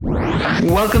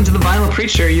Welcome to The Vinyl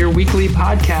Preacher, your weekly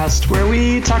podcast where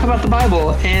we talk about the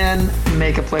Bible and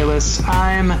make a playlist.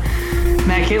 I'm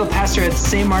Matt Caleb, pastor at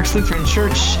St. Mark's Lutheran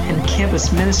Church and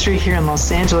Campus Ministry here in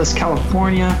Los Angeles,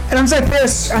 California. And I'm Zach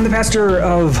Piss. I'm the pastor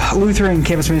of Lutheran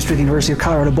Campus Ministry at the University of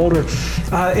Colorado Boulder.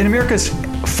 In America's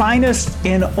finest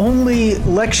and only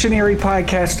lectionary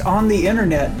podcast on the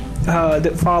internet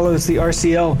that follows the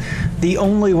RCL, the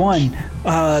only one,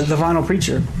 The Vinyl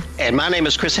Preacher. And my name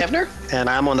is Chris Heavner, and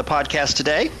I'm on the podcast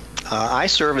today. I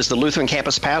serve as the Lutheran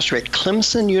campus pastor at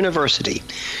Clemson University,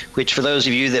 which for those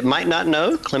of you that might not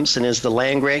know, Clemson is the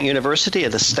land-grant university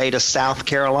of the state of South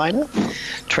Carolina.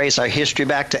 Trace our history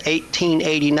back to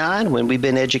 1889 when we've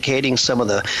been educating some of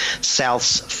the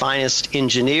South's finest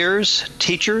engineers,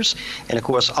 teachers, and of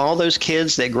course all those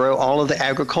kids that grow all of the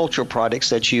agricultural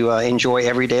products that you enjoy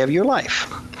every day of your life.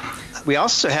 We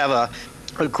also have a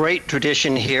great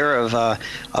tradition here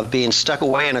of being stuck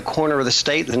away in a corner of the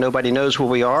state that nobody knows where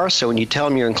we are. So when you tell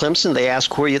them you're in Clemson, they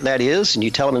ask where that is, and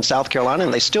you tell them in South Carolina,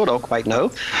 and they still don't quite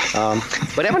know.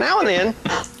 But every now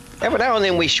and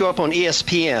then we show up on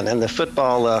ESPN, and the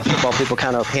football people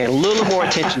kind of paying a little more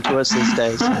attention to us these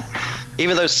days.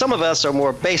 Even though some of us are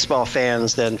more baseball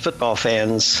fans than football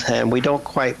fans, and we don't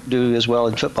quite do as well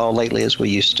in football lately as we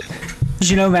used to. Did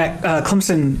you know, Matt,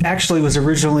 Clemson actually was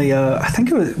originally, I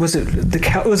think it was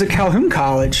Calhoun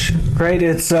College, right?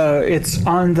 It's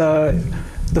on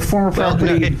the former property.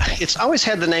 Well, no, it's always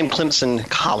had the name Clemson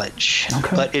College,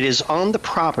 okay. But it is on the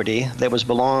property that was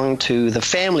belonged to the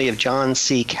family of John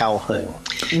C. Calhoun.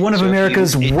 One of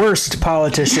America's worst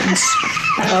politicians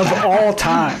of all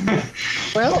time.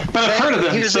 Well, but I've heard of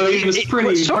him, he was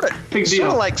pretty big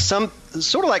deal.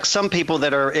 Sort of like some people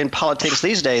that are in politics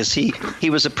these days. He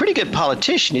was a pretty good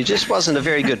politician. He just wasn't a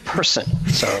very good person.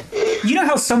 So you know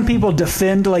how some people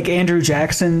defend like Andrew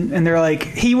Jackson, and they're like,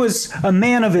 he was a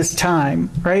man of his time,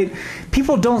 right?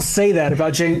 People don't say that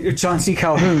about John C.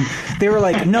 Calhoun. They were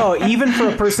like, no, even for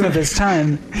a person of his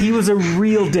time, he was a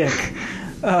real dick.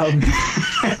 Well,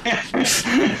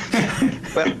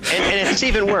 and it's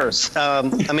even worse.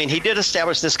 He did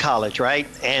establish this college, right?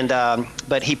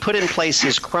 But he put in place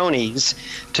his cronies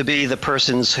to be the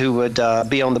persons who would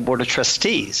be on the board of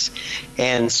trustees.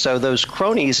 And so those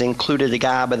cronies included a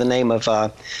guy by the name of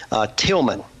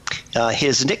Tillman.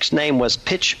 His nickname was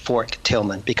Pitchfork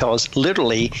Tillman because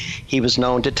literally he was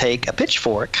known to take a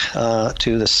pitchfork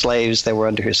to the slaves that were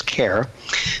under his care.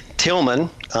 Tillman,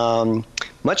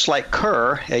 much like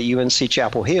Kerr at UNC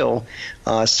Chapel Hill,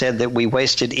 said that we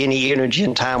wasted any energy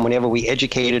and time whenever we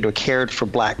educated or cared for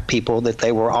black people, that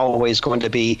they were always going to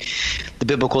be the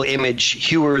biblical image,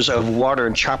 hewers of water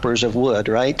and choppers of wood,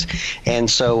 right? And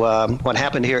so what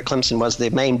happened here at Clemson was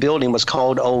the main building was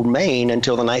called Old Main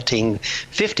until the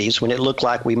 1950s when it looked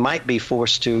like we might be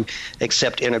forced to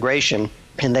accept integration.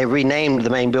 And they renamed the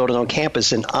main building on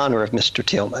campus in honor of Mr.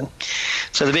 Tillman.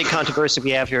 So the big controversy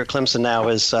we have here at Clemson now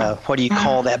is what do you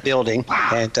call that building?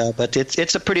 And but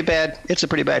it's a pretty bad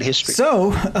history.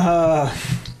 So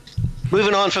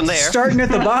moving on from there, starting at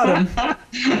the bottom.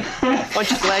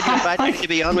 Aren't you glad you invited me to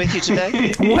be on with you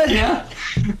today? What? Yeah.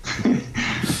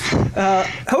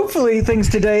 Hopefully things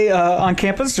today on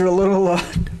campus are a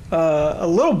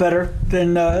little better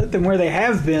than where they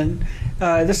have been.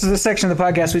 This is a section of the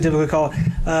podcast we typically call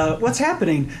What's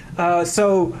Happening?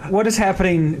 So what is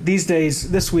happening these days,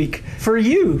 this week, for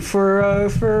you, for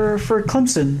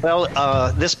Clemson? Well,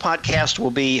 this podcast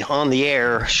will be on the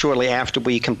air shortly after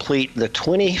we complete the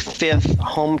 25th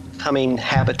Homecoming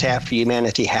Habitat for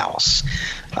Humanity House.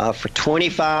 For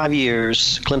 25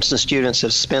 years, Clemson students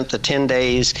have spent the 10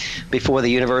 days before the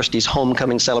university's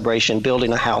homecoming celebration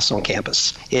building a house on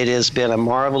campus. It has been a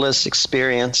marvelous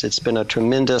experience. It's been a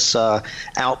tremendous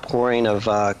outpouring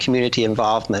of community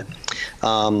involvement.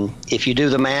 If you do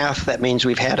the math, that means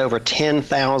we've had over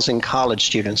 10,000 college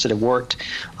students that have worked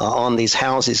on these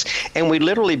houses. And we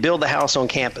literally build the house on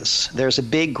campus. There's a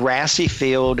big grassy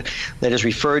field that is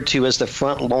referred to as the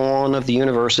front lawn of the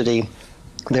university.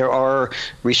 There are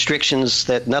restrictions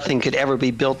that nothing could ever be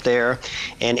built there.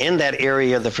 And in that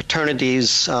area, the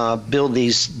fraternities build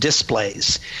these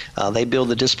displays. They build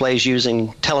the displays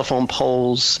using telephone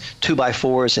poles,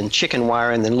 2x4s, and chicken wire,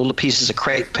 and then little pieces of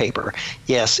crepe paper.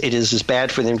 Yes, it is as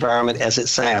bad for the environment as it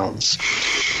sounds.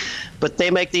 But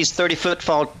they make these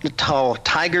 30-foot tall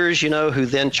tigers, who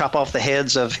then chop off the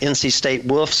heads of NC State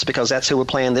Wolves because that's who we're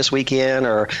playing this weekend,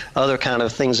 or other kind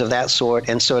of things of that sort.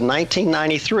 And so in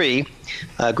 1993,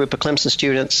 a group of Clemson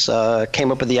students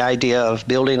came up with the idea of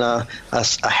building a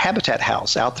habitat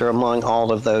house out there among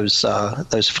all of those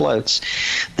floats.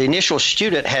 The initial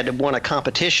student had won a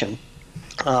competition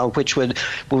which we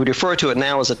would refer to it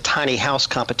now as a tiny house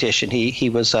competition. He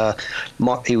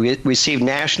received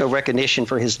national recognition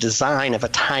for his design of a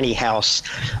tiny house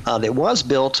that was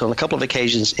built on a couple of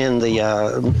occasions in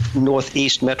the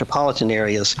northeast metropolitan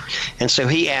areas. And so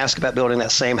he asked about building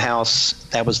that same house.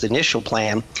 That was the initial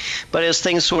plan. But as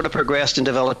things sort of progressed and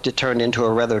developed, it turned into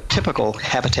a rather typical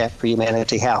Habitat for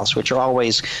Humanity house, which are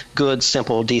always good,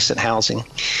 simple, decent housing.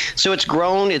 So it's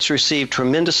grown. It's received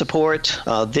tremendous support.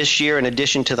 This year, in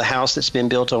addition to the house that's been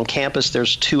built on campus,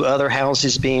 there's 2 other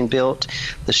houses being built.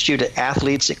 The student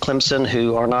athletes at Clemson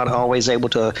who are not always able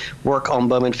to work on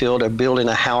Bowman Field are building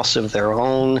a house of their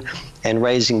own and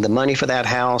raising the money for that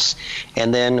house.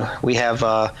 And then we have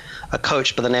a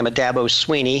coach by the name of Dabo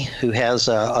Sweeney who has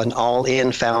an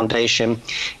all-in foundation.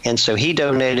 And so he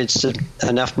donated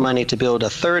enough money to build a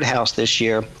 3rd house this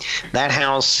year. That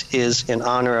house is in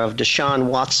honor of Deshaun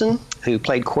Watson, who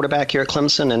played quarterback here at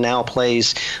Clemson and now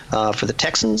plays for the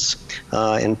Texans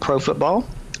in pro football.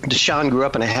 Deshaun grew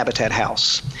up in a Habitat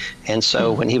house. And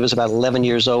so when he was about 11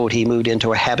 years old, he moved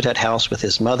into a Habitat house with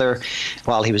his mother.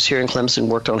 While he was here in Clemson,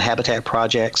 worked on Habitat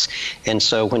projects. And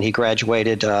so when he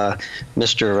graduated,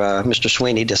 Mr.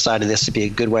 Sweeney decided this would be a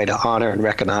good way to honor and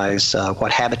recognize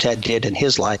what Habitat did in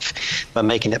his life by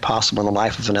making it possible in the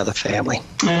life of another family.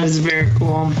 That is very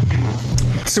cool.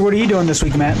 So what are you doing this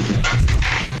week, Matt?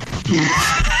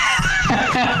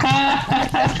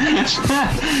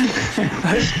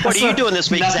 What are you doing this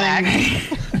week, Zach?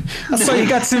 I saw you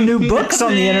got some new books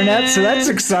on the internet, so that's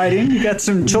exciting. You got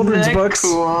some children's books.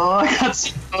 Cool. I got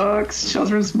some books,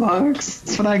 children's books.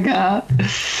 That's what I got.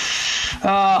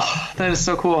 Oh, that is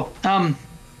so cool.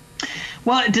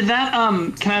 Well, did that?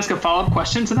 Can I ask a follow-up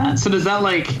question to that? So does that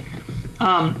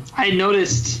I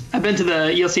noticed I've been to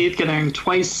the ELC Youth Gathering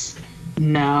twice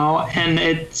now, and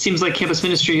it seems like Campus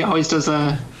Ministry always does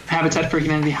a Habitat for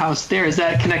Humanity house there. Is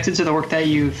that connected to the work that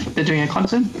you've been doing at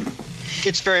Clemson?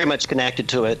 It's very much connected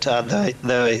to it.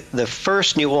 The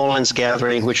first New Orleans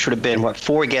gathering, which would have been,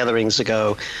 4 gatherings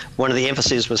ago, one of the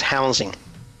emphases was housing.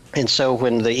 And so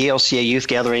when the ELCA Youth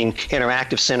Gathering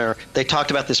Interactive Center, they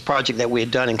talked about this project that we had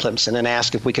done in Clemson and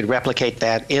asked if we could replicate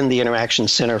that in the Interaction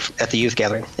Center at the Youth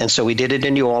Gathering. And so we did it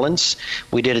in New Orleans.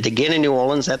 We did it again in New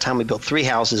Orleans. That time we built 3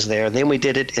 houses there. Then we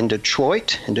did it in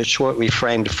Detroit. In Detroit, we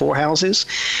framed 4 houses.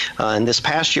 And this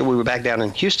past year, we were back down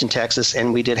in Houston, Texas,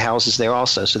 and we did houses there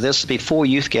also. So this would be 4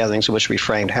 youth gatherings in which we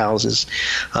framed houses.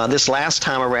 This last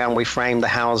time around, we framed the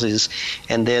houses,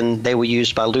 and then they were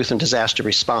used by Lutheran Disaster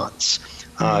Response.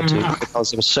 Because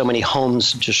there were so many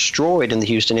homes destroyed in the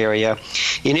Houston area.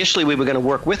 Initially, we were going to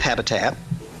work with Habitat,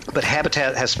 but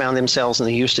Habitat has found themselves in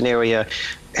the Houston area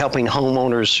helping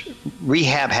homeowners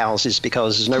rehab houses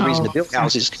because there's no reason to build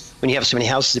houses when you have so many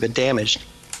houses that have been damaged.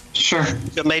 Sure.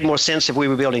 It made more sense if we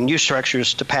were building new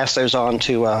structures to pass those on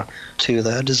to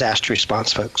the disaster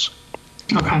response folks.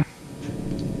 Okay.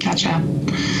 Gotcha.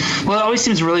 Well, it always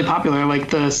seems really popular.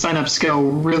 Like the sign-ups go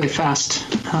really fast.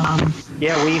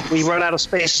 Yeah, we run out of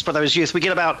space for those youth. We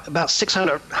get about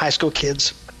 600 high school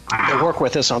kids that work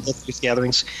with us on the youth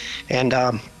gatherings, and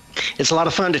it's a lot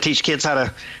of fun to teach kids how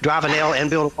to drive a nail and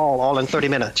build a wall all in 30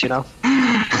 minutes. Yeah.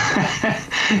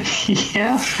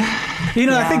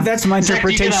 I think that's my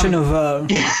interpretation of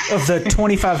the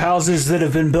 25 houses that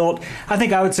have been built. I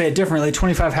think I would say it differently.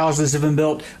 25 houses have been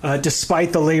built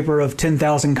despite the labor of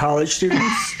 10,000 college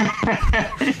students.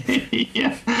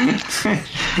 Yeah.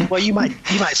 Well, you might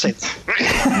say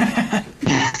that.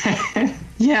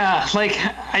 Yeah,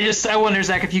 I wonder,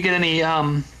 Zach, if you get any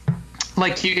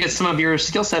do you get some of your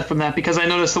skill set from that? Because I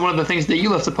noticed that one of the things that you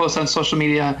love to post on social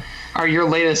media are your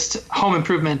latest home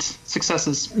improvement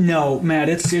successes. No, Matt,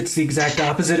 it's the exact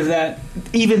opposite of that.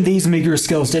 Even these meager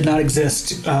skills did not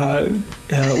exist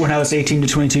when I was 18 to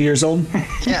 22 years old.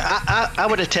 Yeah, I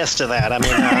would attest to that. I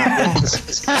mean,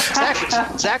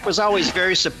 Zach was always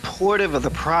very supportive of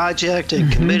the project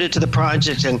and committed to the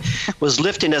project and was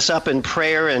lifting us up in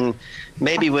prayer and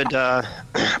maybe would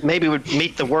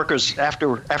meet the workers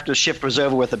after the shift was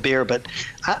over with a beer, but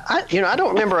I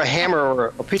don't remember a hammer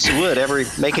or a piece of wood ever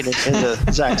making it into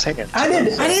Zach's hand. I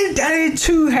did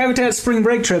 2 Habitat spring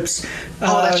break trips.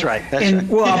 That's right.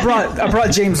 Well, I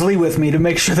brought James Lee with me to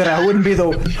make sure that I wouldn't be the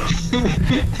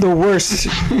worst.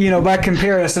 By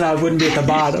comparison, I wouldn't be at the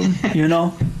bottom.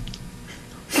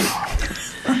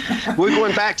 We're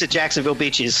going back to Jacksonville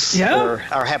Beaches for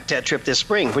our Habitat trip this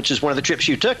spring, which is one of the trips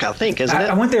you took, I think, isn't it?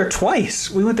 I went there twice.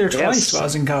 We went there twice while I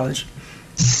was in college.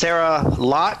 Sarah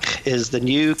Locke is the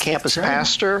new campus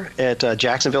pastor at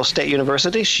Jacksonville State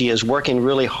University. She is working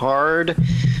really hard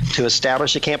to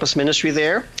establish a campus ministry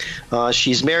there.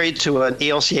 She's married to an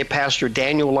ELCA pastor,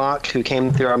 Daniel Locke, who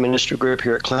came through our ministry group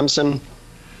here at Clemson.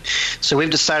 So we've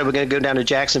decided we're going to go down to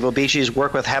Jacksonville Beaches,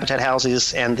 work with Habitat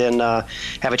Houses, and then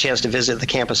have a chance to visit the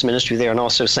campus ministry there, and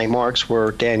also St. Mark's,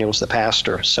 where Daniel's the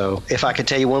pastor. So if I could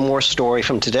tell you one more story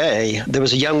from today, there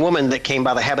was a young woman that came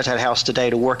by the Habitat House today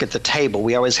to work at the table.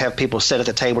 We always have people sit at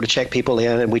the table to check people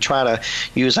in, and we try to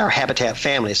use our Habitat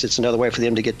families. It's another way for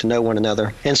them to get to know one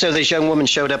another. And so this young woman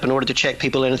showed up in order to check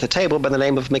people in at the table by the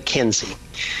name of Mackenzie.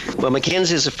 Well,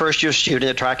 Mackenzie is a first-year student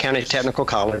at Tri-County Technical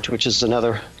College, which is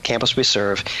another campus we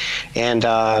serve. And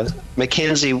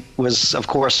Mackenzie was, of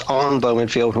course, on Bowman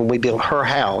Field when we built her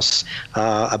house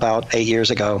about 8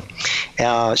 years ago.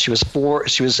 She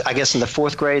was, I guess, in the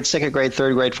fourth grade, second grade,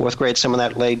 third grade, fourth grade, some of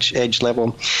that age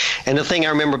level. And the thing I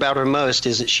remember about her most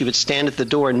is that she would stand at the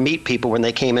door and meet people when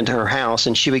they came into her house,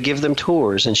 and she would give them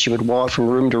tours, and she would walk from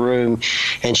room to room,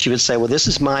 and she would say, well, this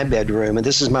is my bedroom, and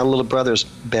this is my little brother's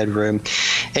bedroom.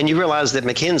 And you realize that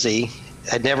Mackenzie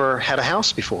had never had a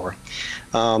house before.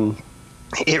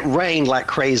 It rained like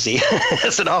crazy,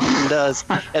 as it often does,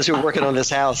 as we're working on this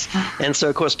house. And so,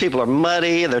 of course, people are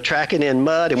muddy, they're tracking in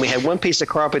mud, and we had one piece of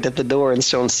carpet at the door. And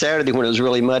so on Saturday, when it was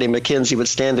really muddy, Mackenzie would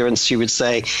stand there and she would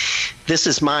say, this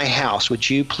is my house. Would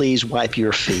you please wipe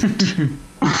your feet?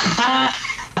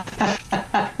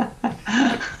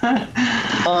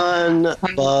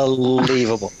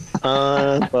 Unbelievable.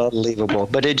 Unbelievable.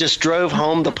 But it just drove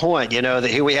home the point, that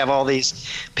here we have all these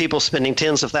people spending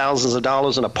tens of thousands of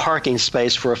dollars in a parking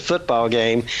space for a football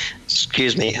game.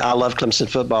 Excuse me, I love Clemson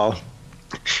football.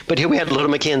 But here we had little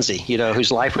Mackenzie,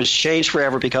 whose life was changed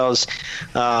forever because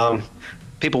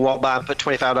people walked by and put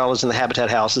 $25 in the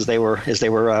Habitat house as they were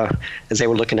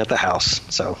looking at the house.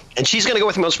 So, and she's going to go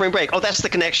with me on spring break. Oh, that's the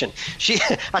connection.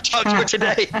 I talked to her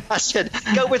today. I said,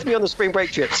 go with me on the spring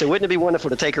break trip. So wouldn't it be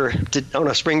wonderful to take her on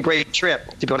a spring break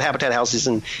trip to build Habitat houses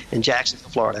in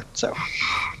Jacksonville, Florida? So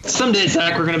someday,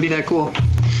 Zach, we're going to be that cool.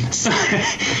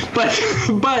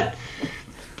 But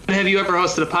have you ever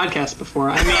hosted a podcast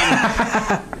before? I mean,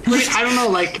 I don't know,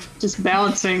 like just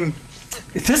balancing.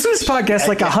 This was podcast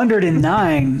like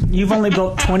 109. You've only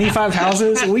built 25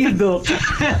 houses. We've built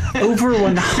over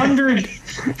 100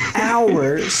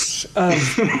 hours of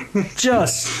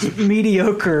just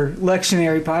mediocre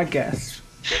lectionary podcasts.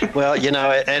 Well,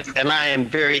 and I am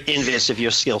very envious of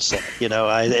your skill set.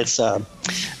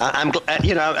 I'm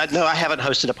glad, no, I haven't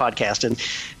hosted a podcast. And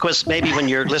of course, maybe when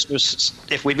your listeners,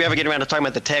 if we ever get around to talking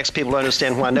about the text, people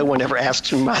understand why no one ever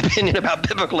asks my opinion about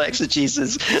biblical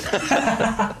exegesis.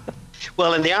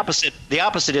 Well, and the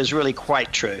opposite is really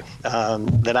quite true,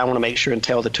 that I want to make sure and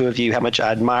tell the two of you how much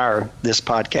I admire this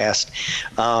podcast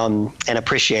and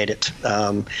appreciate it.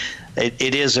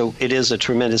 It is a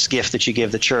tremendous gift that you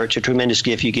give the church, a tremendous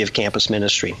gift you give campus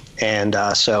ministry. And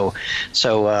so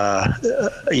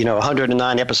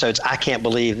 109 episodes, I can't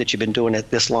believe that you've been doing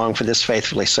it this long for this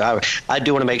faithfully. So I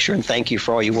do want to make sure and thank you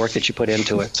for all your work that you put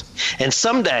into it. And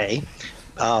someday,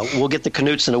 we'll get the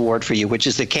Knutson Award for you, which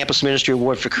is the Campus Ministry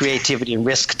Award for Creativity and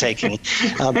Risk-Taking.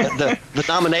 The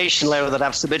nomination letter that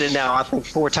I've submitted now, I think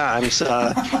 4 times,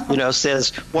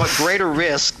 says, what greater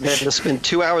risk than to spend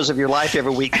 2 hours of your life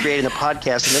every week creating a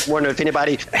podcast and then wonder if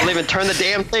anybody will even turn the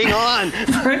damn thing on.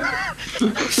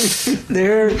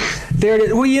 There it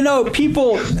is. Well,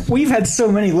 people, we've had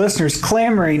so many listeners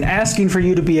clamoring, asking for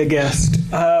you to be a guest.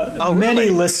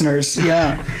 Many listeners,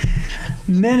 yeah.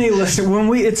 Many listeners.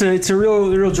 It's a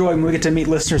real joy when we get to meet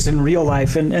listeners in real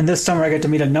life, and this summer I got to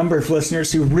meet a number of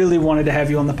listeners who really wanted to have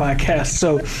you on the podcast.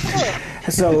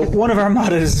 So one of our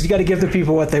mottos is you got to give the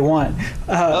people what they want,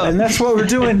 and that's what we're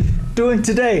doing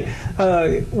today.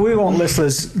 We won't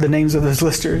list the names of those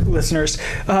listeners.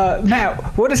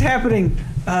 Matt, what is happening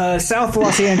south of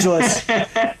Los Angeles?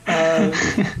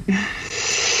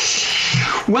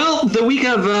 Well, the week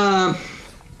of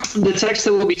the text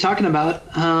that we'll be talking about,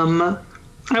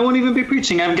 I won't even be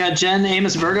preaching. I've got Jen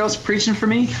Amos Burgos preaching for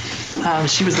me.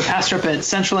 She was the pastor up at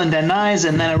Central and Van Nuys,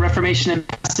 and then at Reformation in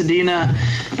Pasadena.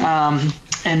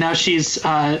 And now she's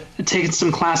taken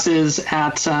some classes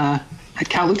at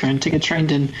Cal Lutheran to get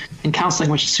trained in counseling,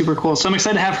 which is super cool. So I'm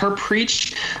excited to have her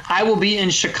preach. I will be in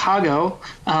Chicago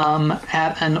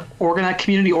at an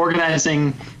community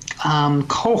organizing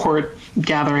cohort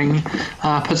gathering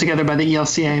put together by the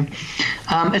ELCA.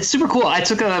 It's super cool. I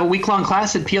took a week-long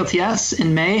class at PLTS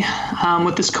in May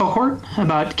with this cohort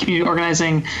about community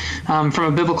organizing from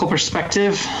a biblical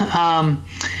perspective.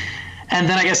 And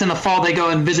then I guess in the fall they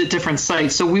go and visit different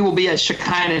sites. So we will be at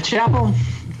Shekinah Chapel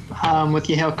with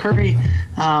Yahel Curry,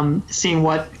 seeing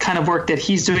what kind of work that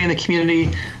he's doing in the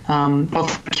community,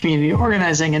 both community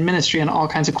organizing and ministry and all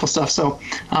kinds of cool stuff. So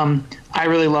I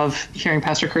really love hearing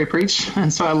Pastor Curry preach,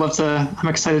 and so I'm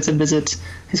excited to visit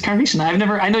his congregation.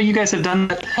 I know you guys have done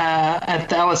that at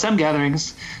the LSM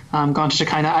gatherings, gone to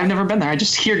Shekinah. I've never been there. I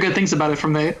just hear good things about it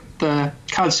from the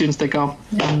college students that go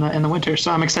in the winter.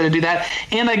 So I'm excited to do that.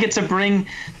 And I get to bring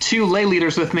 2 lay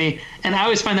leaders with me. And I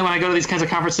always find that when I go to these kinds of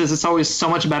conferences, it's always so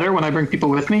much better when I bring people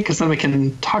with me, because then we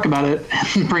can talk about it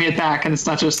and bring it back. And it's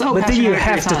not just, But then you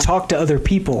have to talk to other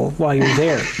people while you're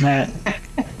there, Matt.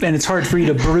 And it's hard for you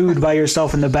to brood by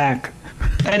yourself in the back.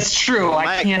 That's true.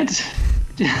 I can't.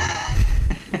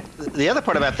 The other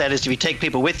part about that is if you take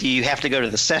people with you, you have to go to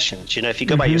the sessions. If you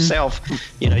go by yourself,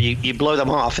 you blow them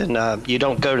off and you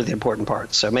don't go to the important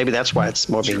parts. So maybe that's why it's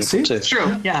more meaningful too. It's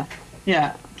true.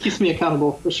 Yeah. Keeps me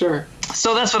accountable for sure.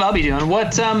 So that's what I'll be doing.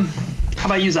 How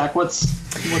about you, Zach? What's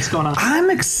going on? I'm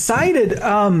excited.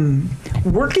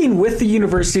 Working with the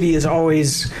university is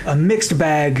always a mixed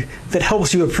bag that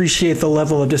helps you appreciate the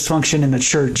level of dysfunction in the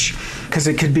church, because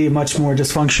it could be a much more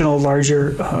dysfunctional,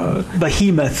 larger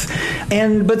behemoth.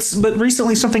 But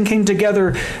recently something came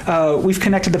together. We've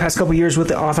connected the past couple of years with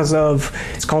the office of,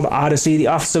 it's called Odyssey, the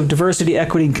Office of Diversity,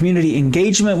 Equity, and Community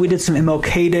Engagement. We did some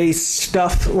MLK Day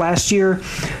stuff last year.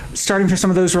 Starting from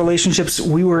some of those relationships,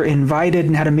 we were invited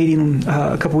and had a meeting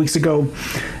a couple weeks ago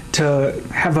to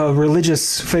have a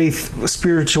religious faith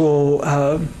spiritual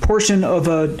portion of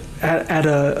at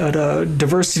a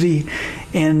diversity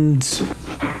and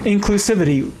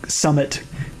inclusivity summit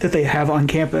that they have on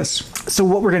campus. So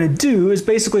what we're going to do is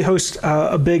basically host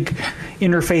a big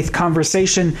interfaith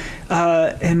conversation,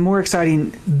 and more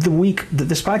exciting, the week that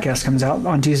this podcast comes out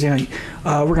on Tuesday night,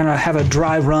 we're going to have a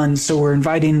dry run. So we're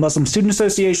inviting Muslim Student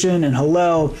Association and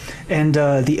Hillel and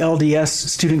the LDS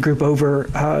student group over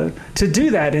to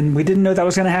do that, and we didn't know that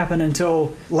was going to happen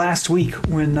until last week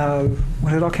when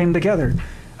it all came together.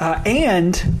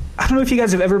 And I don't know if you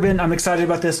guys have ever been, I'm excited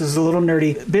about this, is a little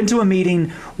nerdy, been to a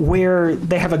meeting where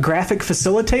they have a graphic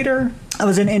facilitator. I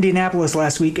was in Indianapolis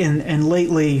last week, and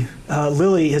lately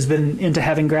Lily has been into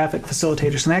having graphic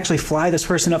facilitators. And they actually fly this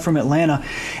person up from Atlanta,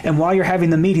 and while you're having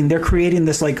the meeting, they're creating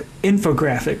this like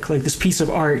infographic, like this piece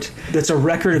of art that's a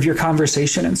record of your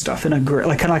conversation and stuff, in a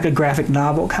kind of like a graphic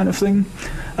novel kind of thing.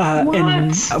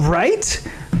 And right?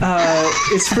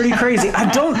 It's pretty crazy.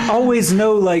 I don't always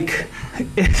know, like,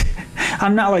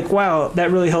 I'm not like, wow, that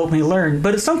really helped me learn.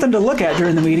 But it's something to look at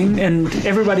during the meeting, and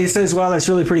everybody says, wow, that's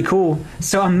really pretty cool.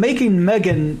 So I'm making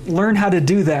Megan learn how to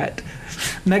do that.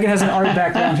 Megan has an art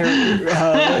background here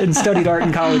and studied art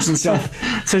in college and stuff.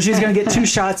 So she's going to get 2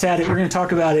 shots at it. We're going to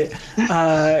talk about it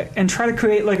and try to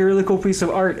create like a really cool piece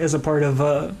of art as a part of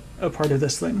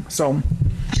this thing. So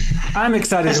I'm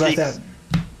excited about that.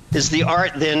 Is the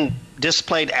art then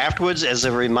displayed afterwards as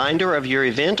a reminder of your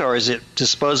event, or is it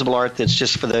disposable art that's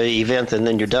just for the event and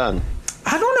then you're done?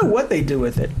 I don't know what they do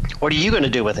with it. What are you going to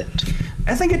do with it?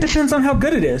 I think it depends on how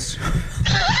good it is.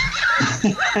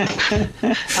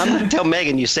 I'm going to tell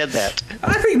Megan you said that.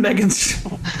 I think Megan's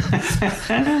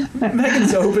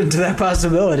open to that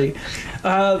possibility.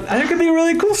 I think it could be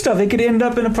really cool stuff. It could end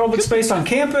up in a public space on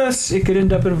campus. It could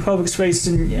end up in a public space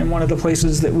in one of the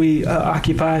places that we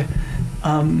occupy.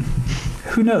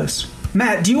 Who knows?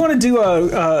 Matt, do you want to do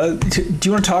do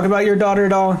you want to talk about your daughter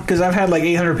at all? Because I've had like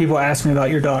 800 people ask me about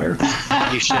your daughter.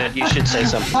 You should say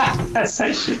something. Yes,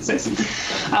 I should say something.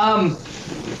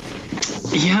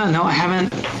 Yeah, no, I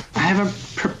haven't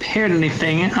prepared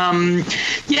anything.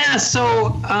 So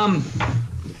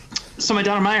my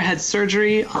daughter Maya had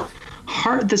surgery,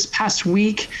 heart, this past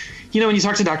week. When you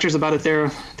talk to doctors about it,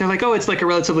 they're like, oh, it's like a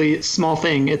relatively small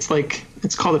thing. It's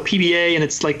called a PDA, and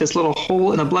it's like this little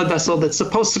hole in a blood vessel that's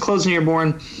supposed to close when you're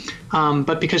born.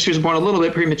 But because she was born a little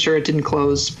bit premature, it didn't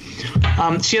close.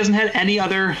 She hasn't had any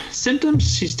other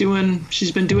symptoms. She's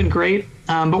been doing great.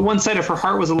 But one side of her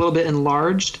heart was a little bit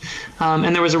enlarged,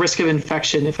 and there was a risk of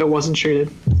infection if it wasn't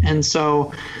treated. And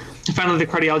so finally the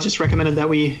cardiologist recommended that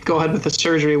we go ahead with the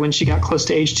surgery when she got close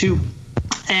to age 2.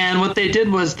 And what they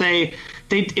did was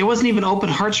it wasn't even open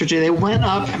heart surgery. They went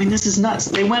up. I mean, this is nuts.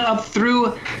 They went up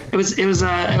through. It was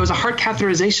a heart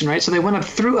catheterization, right? So they went up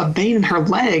through a vein in her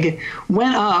leg,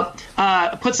 went up,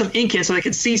 put some ink in so they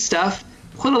could see stuff.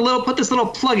 Put this little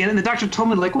plug in, and the doctor told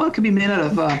me, like, well, it could be made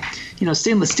out of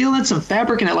stainless steel and some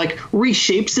fabric, and it like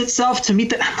reshapes itself to meet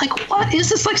that. I'm like, what is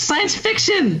this? Like science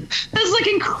fiction? This is like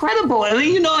incredible.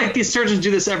 And like these surgeons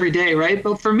do this every day, right?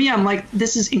 But for me, I'm like,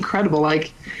 this is incredible.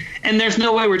 Like. And there's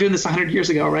no way we're doing this 100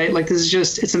 years ago, right? Like, this is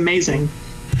just, it's amazing.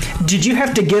 Did you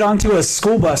have to get onto a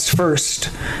school bus first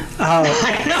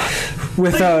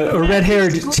with a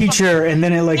red-haired teacher, and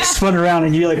then it like spun around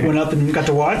and you like went up and got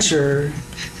to watch, or?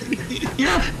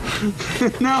 Yeah.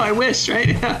 No, I wish, right?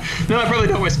 Yeah. No, I probably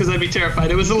don't wish because I'd be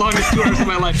terrified. It was the longest 2 hours of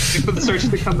my life for the surgeon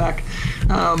to come back.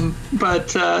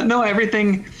 No,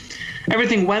 everything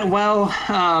went well.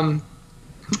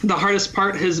 The hardest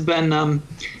part has been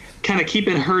kind of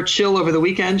keeping her chill over the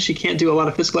weekend. She can't do a lot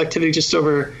of physical activity just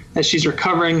as she's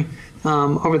recovering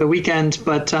over the weekend.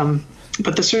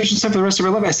 But the surgeon said for the rest of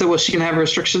her life, I said, well, she can have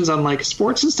restrictions on like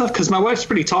sports and stuff because my wife's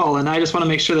pretty tall and I just want to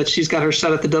make sure that she's got her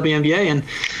shot at the WNBA.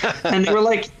 And they were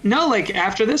like, no, like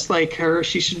after this, like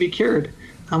she should be cured,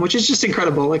 which is just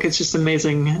incredible. Like it's just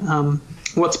amazing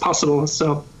what's possible.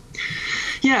 So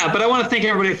yeah, but I want to thank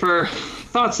everybody for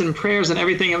thoughts and prayers and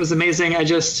everything. It was amazing. I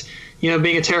just,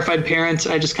 being a terrified parent,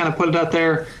 I just kind of put it out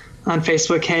there on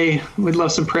Facebook, hey, we'd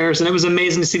love some prayers. And it was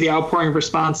amazing to see the outpouring of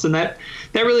response. And that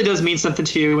really does mean something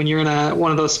to you when you're in one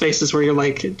of those spaces where you're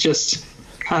like just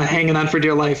kind of hanging on for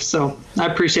dear life. So I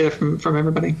appreciate it from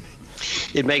everybody.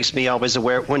 It makes me always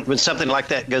aware when something like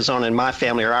that goes on in my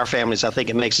family or our families. I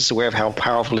think it makes us aware of how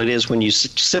powerful it is when you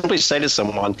simply say to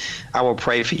someone, "I will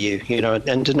pray for you,"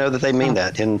 and to know that they mean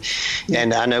that. And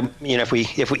I know, if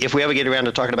we ever get around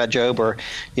to talking about Job or,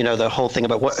 the whole thing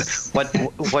about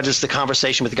what is the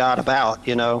conversation with God about,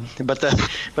 but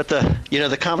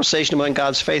the conversation among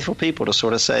God's faithful people to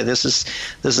sort of say this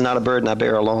is not a burden I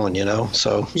bear alone,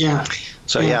 So yeah.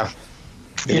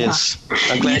 It is.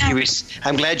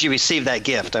 I'm glad you received that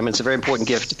gift. I mean, it's a very important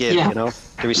gift to give, to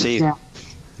receive.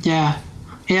 Yeah.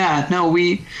 No,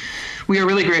 we are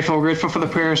really grateful. We're grateful for the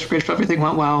prayers. We're grateful everything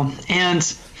went well.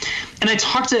 And I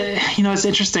talked to, it's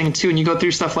interesting too, when you go through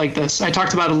stuff like this. I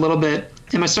talked about it a little bit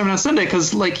in my sermon on Sunday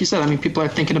because, like you said, I mean, people are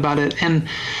thinking about it, and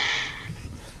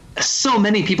so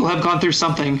many people have gone through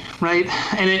something, right?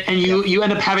 And you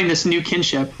end up having this new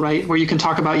kinship, right? Where you can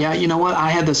talk about, yeah, you know what? I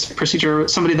had this procedure.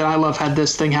 Somebody that I love had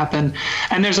this thing happen.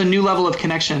 And there's a new level of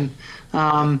connection.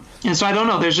 And so I don't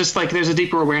know. There's just there's a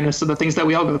deeper awareness of the things that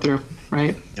we all go through,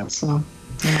 right? Yep. So,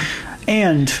 yeah.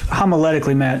 And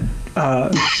homiletically, Matt,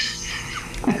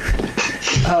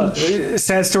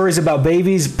 sad stories about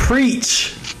babies.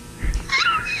 Preach.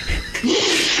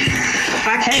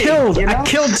 I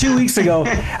killed 2 weeks ago.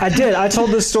 I did. I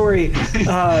told this story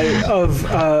of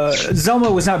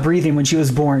Zelma was not breathing when she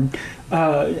was born.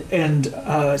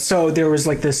 So there was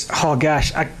like this, oh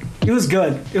gosh, it was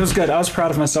good. It was good. I was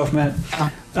proud of myself, man.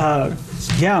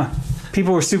 Yeah,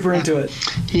 people were super into it.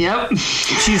 Yep.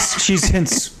 She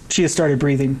has started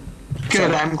breathing.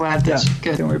 Good. So, I'm glad that's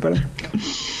good. Don't worry about it.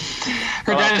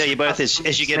 Well, I'll tell you both,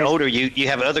 as you get older, you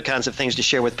have other kinds of things to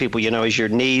share with people, as your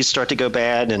knees start to go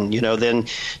bad and, then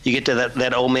you get to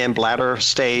that old man bladder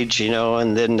stage,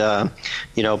 and then,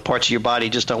 parts of your body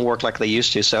just don't work like they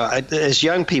used to. So as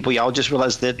young people, y'all just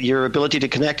realize that your ability to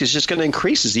connect is just going to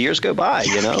increase as the years go by,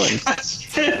 And,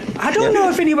 I don't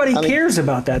know if anybody cares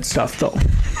about that stuff, though,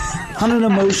 on an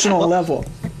emotional level.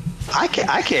 I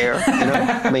care,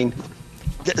 I mean...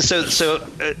 So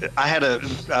I had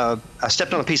I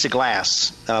stepped on a piece of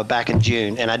glass back in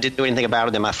June, and I didn't do anything about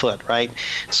it in my foot, right?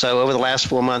 So over the last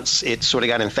 4 months, it sort of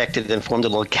got infected and formed a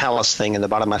little callus thing in the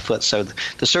bottom of my foot. So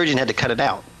the surgeon had to cut it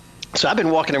out. So I've been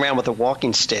walking around with a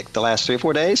walking stick the last 3 or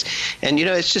 4 days, and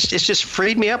it's just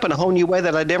freed me up in a whole new way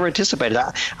that I never anticipated.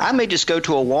 I may just go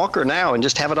to a walker now and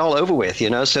just have it all over with,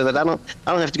 so that I don't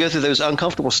have to go through those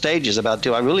uncomfortable stages about,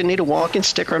 do I really need a walking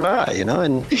stick or not,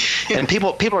 and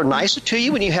people are nicer to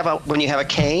you when you have a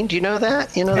cane. Do you know that?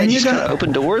 They just kind of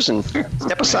open doors and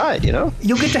step aside. You'll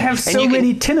get to have so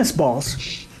many tennis balls.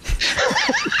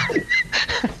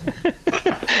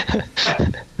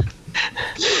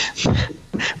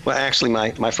 Well, actually,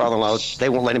 my father-in-law, they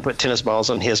won't let him put tennis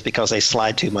balls on his because they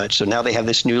slide too much. So now they have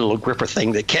this new little gripper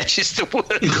thing that catches the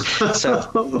wood. So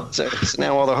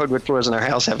now all the hardwood floors in our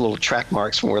house have little track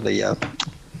marks from where the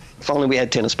if only we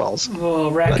had tennis balls. Oh,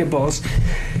 racket balls.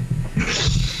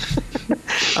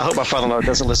 I hope my father-in-law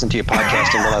doesn't listen to your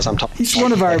podcast and realize I'm talking. He's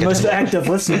one of our most active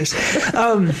listeners.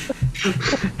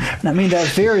 I mean that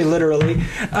very literally.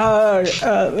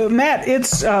 Matt,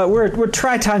 it's we're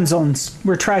tri-time zones.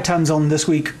 We're tri-time zone this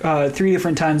week. 3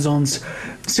 different time zones.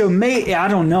 So I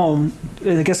don't know.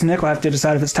 I guess Nick will have to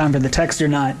decide if it's time for the text or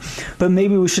not. But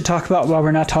maybe we should talk about why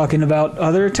we're not talking about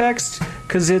other texts,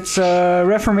 because it's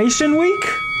Reformation week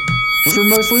for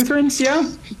most Lutherans.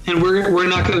 Yeah. And we're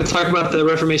not going to talk about the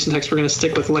Reformation text. We're going to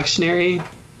stick with Lectionary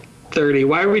 30.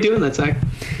 Why are we doing that, Zach?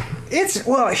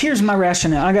 Here's my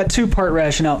rationale. I got 2-part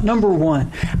rationale. Number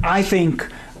one, I think,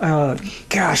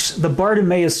 the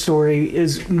Bartimaeus story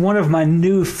is one of my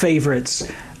new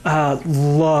favorites.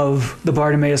 love the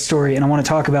Bartimaeus story, and I want to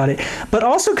talk about it. But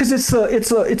also because it's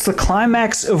the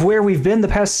climax of where we've been the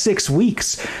past 6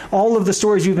 weeks. All of the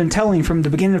stories you've been telling from the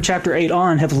beginning of chapter 8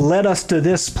 on have led us to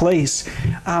this place.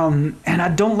 And I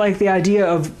don't like the idea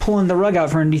of pulling the rug out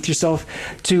from underneath yourself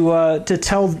to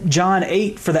tell John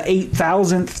 8 for the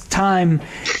 8,000th time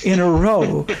in a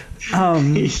row.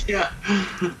 Yeah.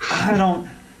 I don't.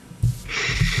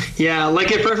 Yeah,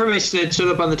 like if Reformation had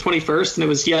showed up on the 21st and it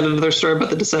was yet another story about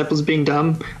the disciples being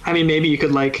dumb, I mean, maybe you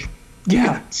could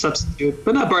substitute,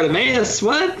 but not Bartimaeus.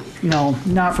 What? No,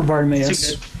 not for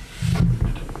Bartimaeus.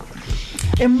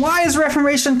 And why is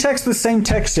Reformation text the same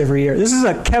text every year? This is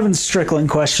a Kevin Strickland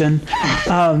question.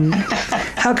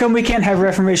 How come we can't have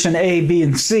Reformation A, B,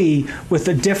 and C with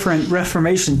a different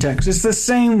Reformation text? It's the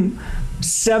same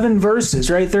 7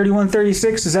 verses, right? 31,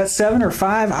 36. Is that 7 or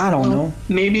 5? I don't know.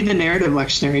 Maybe the narrative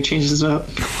lectionary changes it up.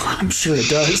 I'm sure it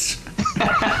does.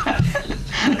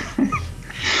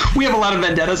 We have a lot of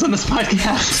vendettas on this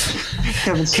podcast.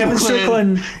 Kevin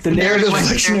Strickland, the narrative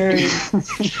lectionary.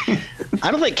 I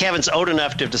don't think Kevin's old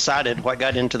enough to have decided what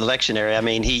got into the lectionary. I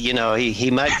mean, he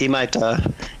might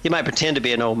pretend to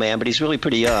be an old man, but he's really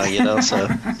pretty young, So,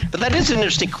 but that is an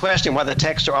interesting question: why the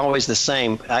texts are always the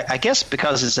same. I guess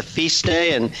because it's a feast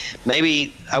day, and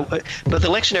maybe. But the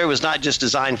lectionary was not just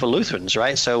designed for Lutherans,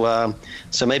 right? So,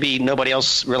 so maybe nobody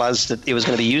else realized that it was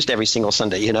going to be used every single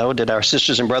Sunday. Did our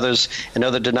sisters and brothers in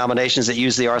other denominations that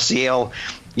use the RCL,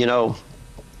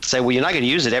 say, well, you're not going to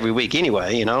use it every week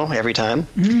anyway, every time.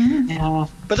 Mm-hmm. Yeah.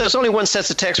 But there's only one set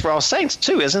of text for all saints,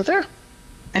 too, isn't there?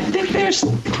 I think there's.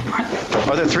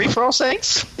 Are there 3 for all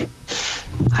saints?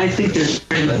 I think there's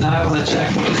 3, but now I want to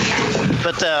check.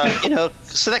 But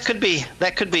so that could be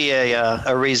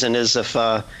a reason is if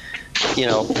only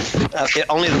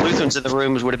the Lutherans in the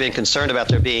rooms would have been concerned about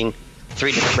there being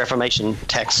 3 different Reformation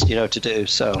texts, to do.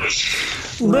 So,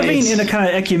 living in a kind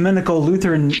of ecumenical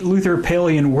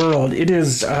Luther-Palian world, it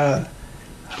is. I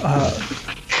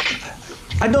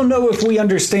don't know if we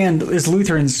understand as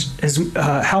Lutherans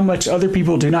how much other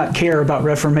people do not care about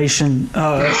Reformation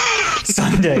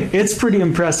Sunday. It's pretty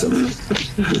impressive.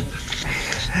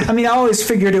 I mean, I always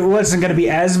figured it wasn't going to be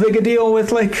as big a deal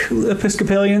with like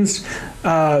Episcopalians,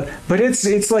 but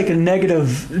it's like a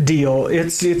negative deal.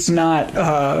 It's not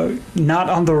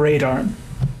on the radar.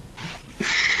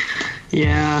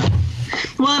 Yeah.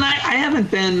 Well, and I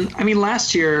haven't been. I mean,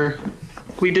 last year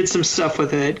we did some stuff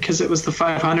with it because it was the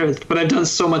 500th, but I've done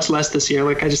so much less this year.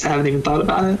 Like I just haven't even thought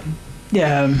about it.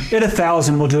 Yeah, at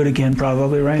 1,000 we'll do it again,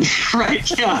 probably, right? Right.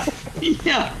 Yeah.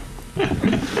 Yeah.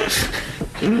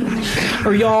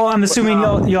 Or y'all? I'm assuming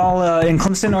y'all in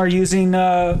Clemson are using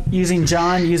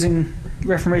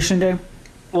Reformation Day.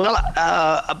 Well,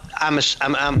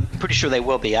 I'm pretty sure they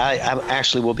will be. I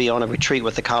actually will be on a retreat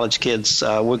with the college kids.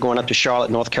 We're going up to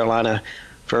Charlotte, North Carolina,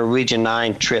 for a Region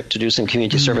 9 trip to do some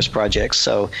community service projects.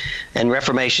 So, and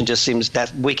Reformation just seems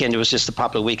that weekend was just the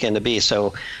popular weekend to be.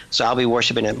 So I'll be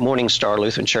worshiping at Morning Star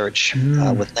Lutheran Church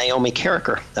with Naomi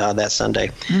Carricker that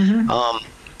Sunday. Mm-hmm.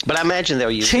 But I imagine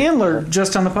they'll use Chandler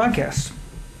just on the podcast.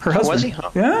 Her husband. Was he?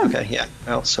 Oh, yeah. Okay. Yeah.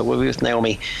 Well, so we'll be with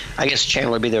Naomi. I guess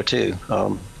Chandler will be there too.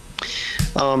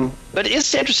 But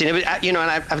it's interesting, and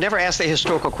I've never asked the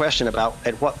historical question about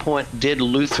at what point did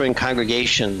Lutheran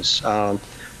congregations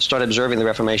start observing the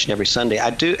Reformation every Sunday. I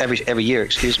do every year.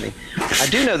 Excuse me. I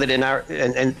do know that in our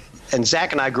and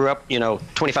Zach and I grew up,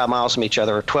 25 miles from each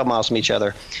other, or 12 miles from each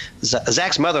other.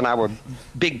 Zach's mother and I were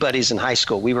big buddies in high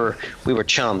school. We were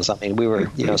chums. I mean, we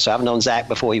were, so I've known Zach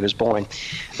before he was born.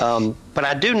 But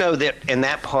I do know that in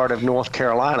that part of North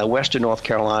Carolina, western North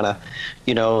Carolina,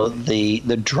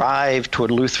 the drive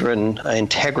toward Lutheran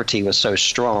integrity was so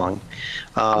strong.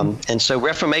 And so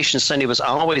Reformation Sunday was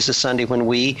always a Sunday when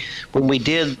we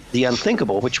did the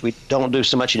unthinkable, which we don't do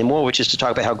so much anymore, which is to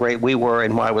talk about how great we were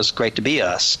and why it was great to be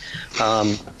us.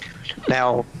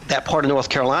 Now, that part of North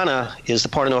Carolina is the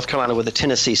part of North Carolina where the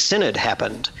Tennessee Synod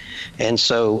happened. And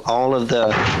so all of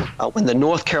the when the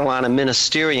North Carolina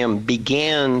ministerium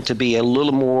began to be a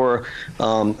little more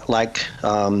like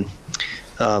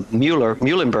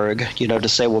Muhlenberg, to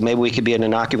say, well, maybe we could be an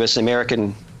innocuous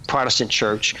American Protestant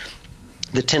church.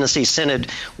 The Tennessee Synod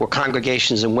were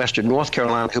congregations in western North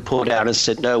Carolina who pulled out and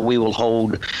said, no, we will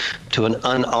hold to an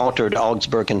unaltered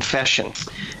Augsburg Confession.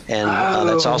 And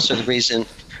that's also the reason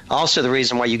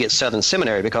why you get Southern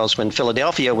Seminary, because when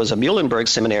Philadelphia was a Muhlenberg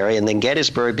seminary and then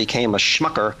Gettysburg became a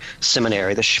Schmucker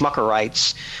seminary, the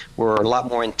Schmuckerites were a lot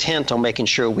more intent on making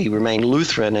sure we remain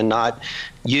Lutheran and not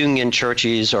Union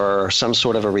churches or some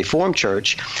sort of a Reformed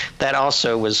church. That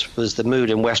also was the mood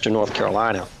in western North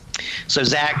Carolina. So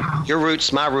Zach, your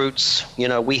roots, my roots,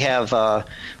 we have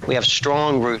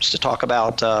strong roots to talk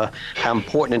about how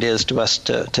important it is to us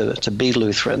to be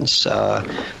Lutherans.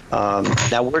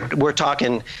 Now we're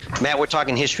talking, Matt. We're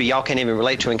talking history y'all can't even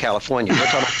relate to in California.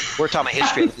 We're talking about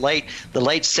history of the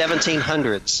late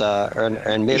 1700s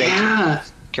and mid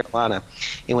 1800s, Carolina,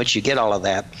 in which you get all of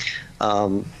that.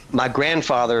 My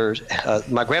grandfather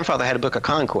had a Book of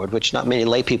Concord, which not many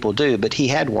lay people do, but he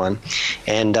had one,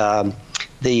 and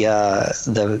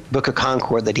the Book of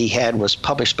Concord that he had was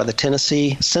published by the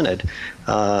Tennessee Synod,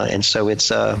 and so it's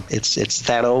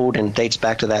that old and dates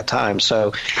back to that time.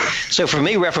 So for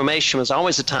me, Reformation was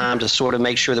always a time to sort of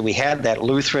make sure that we had that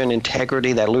Lutheran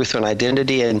integrity, that Lutheran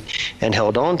identity, and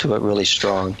held on to it really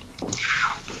strong.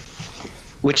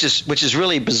 Which is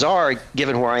really bizarre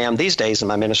given where I am these days in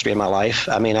my ministry and my life.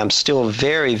 I mean, I'm still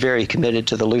very, very committed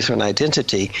to the Lutheran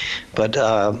identity, but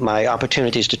my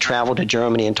opportunities to travel to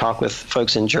Germany and talk with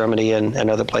folks in Germany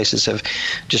and other places have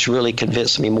just really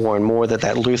convinced me more and more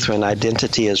that Lutheran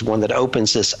identity is one that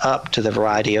opens us up to the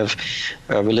variety of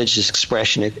religious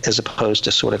expression as opposed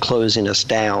to sort of closing us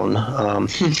down,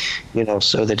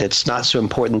 so that it's not so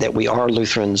important that we are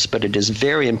Lutherans, but it is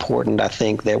very important, I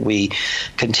think, that we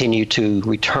continue to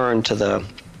return to the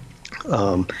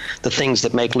things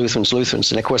that make Lutherans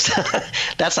Lutherans, and of course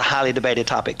that's a highly debated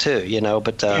topic too,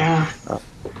 but no,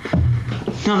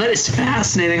 that is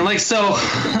fascinating. Like, so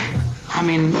I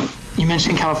mean, you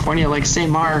mentioned California, like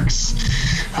St. Mark's,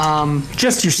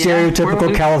 just your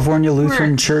stereotypical California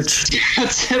Lutheran church.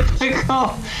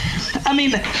 Typical. I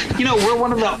mean, we're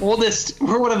one of the oldest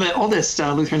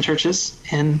Lutheran churches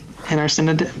in our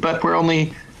synod, but we're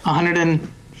only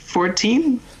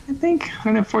 114, I think,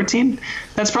 114.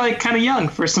 That's probably kind of young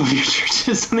for some of your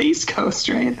churches on the East Coast,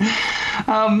 right?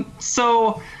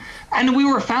 And we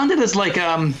were founded as like,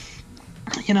 a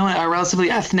relatively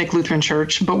ethnic Lutheran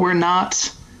church, but we're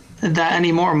not that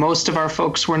anymore. Most of our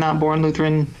folks were not born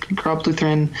Lutheran, grew up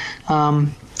Lutheran. A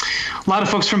lot of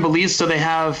folks from Belize, so they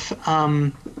have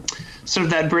sort of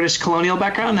that British colonial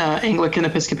background, Anglican,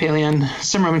 Episcopalian,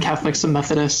 some Roman Catholic, some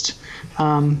Methodist.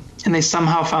 And they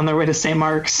somehow found their way to St.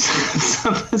 Mark's. So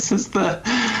this is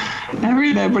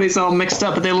everybody's all mixed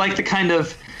up, but they like the kind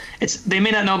of, they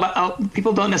may not know about,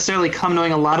 people don't necessarily come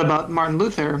knowing a lot about Martin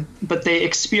Luther, but they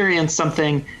experience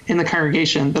something in the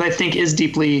congregation that I think is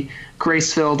deeply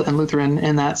grace-filled and Lutheran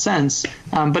in that sense.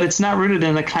 But it's not rooted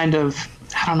in a kind of,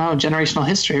 generational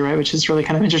history, right? Which is really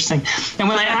kind of interesting. And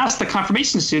when I ask the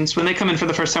confirmation students, when they come in for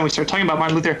the first time, we start talking about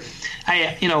Martin Luther,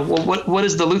 what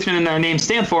does the Lutheran in their name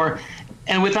stand for?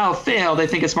 And without fail, they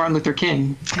think it's Martin Luther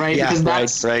King, right? Yeah, because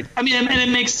that's right. I mean, and it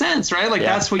makes sense, right? Like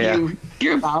that's what you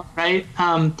hear about, right?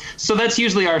 So that's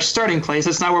usually our starting place.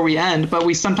 It's not where we end, but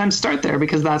we sometimes start there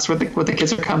because that's what the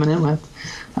kids are coming in with.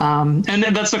 And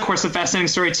that's, of course, a fascinating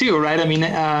story too, right? I mean,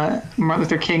 Martin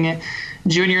Luther King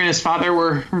Jr. and his father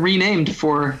were renamed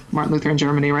for Martin Luther in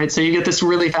Germany, right? So you get this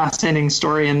really fascinating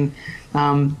story and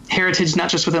heritage,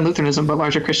 not just within Lutheranism, but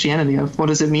larger Christianity of what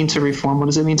does it mean to reform? What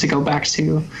does it mean to go back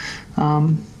to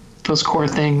those core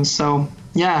things? So,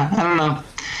 yeah, I don't know.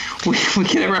 We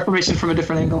get at Reformation from a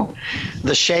different angle.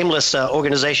 The shameless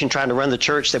organization trying to run the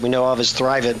church that we know of as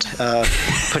Thrivent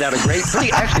put out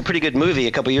a pretty good movie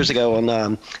a couple years ago on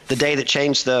the day that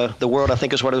changed the world, I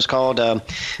think is what it was called.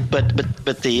 But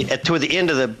toward the end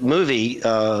of the movie,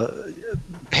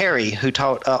 Perry, who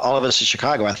taught all of us in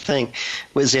Chicago, I think,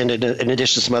 was in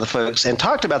addition to some other folks, and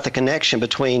talked about the connection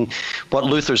between what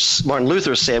Martin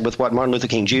Luther said with what Martin Luther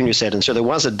King Jr. said. And so there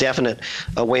was a definite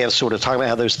way of sort of talking about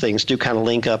how those things do kind of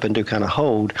link up and do kind of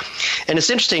hold. And it's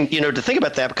interesting, to think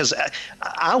about that, because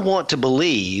I want to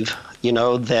believe,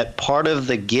 that part of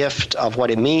the gift of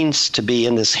what it means to be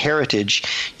in this heritage,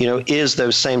 is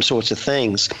those same sorts of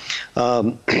things.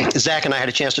 Zach and I had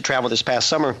a chance to travel this past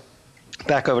summer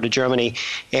back over to Germany,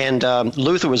 and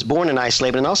Luther was born in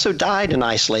Eisleben and also died in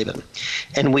Eisleben.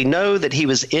 And we know that he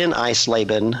was in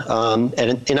Eisleben at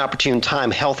an inopportune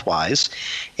time health-wise,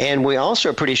 and we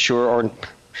also are pretty sure, or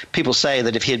people say,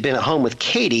 that if he had been at home with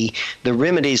Katie, the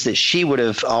remedies that she would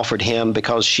have offered him,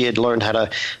 because she had learned how to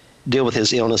deal with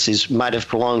his illnesses, might have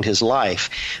prolonged his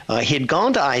life. He had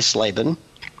gone to Eisleben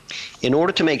in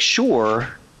order to make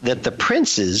sure that the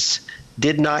princes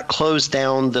did not close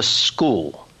down the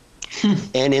school.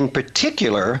 And in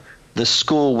particular, the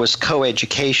school was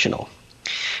coeducational.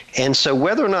 And so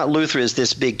whether or not Luther is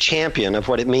this big champion of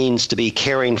what it means to be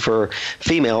caring for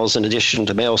females in addition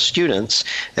to male students,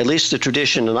 at least the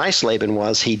tradition in Eisleben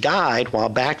was he died while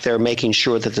back there making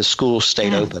sure that the schools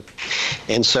stayed open.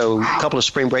 And so a couple of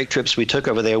spring break trips we took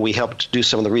over there, we helped do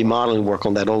some of the remodeling work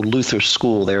on that old Luther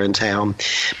school there in town.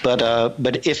 But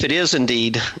if it is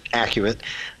indeed accurate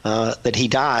that he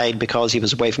died because he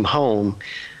was away from home,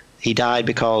 he died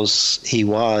because he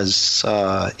was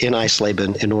in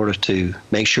Eisleben in order to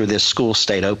make sure this school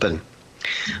stayed open,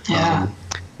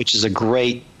 which is a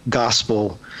great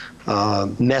gospel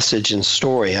message and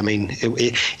story. I mean,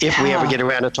 if we ever get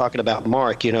around to talking about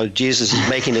Mark, Jesus is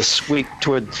making a sweep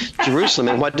toward Jerusalem,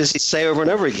 and what does he say over and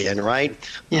over again, right?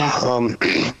 Yeah.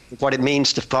 What it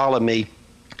means to follow me.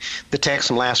 The text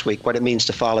from last week, what it means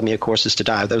to follow me, of course, is to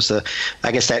die.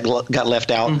 I guess that got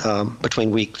left out between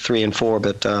week 3 and 4.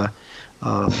 But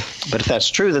if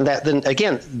that's true, then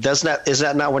again, is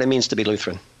that not what it means to be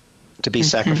Lutheran? To be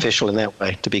sacrificial in that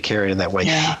way, to be caring in that way.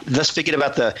 Yeah. Let's forget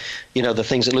about the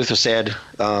things that Luther said.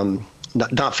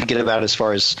 Not forget about as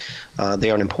far as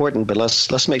they aren't important, but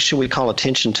let's make sure we call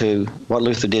attention to what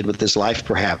Luther did with his life,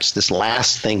 perhaps this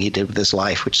last thing he did with his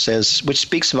life, which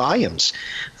speaks volumes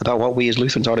about what we as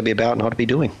Lutherans ought to be about and ought to be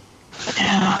doing.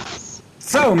 Yeah.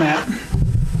 So, Matt.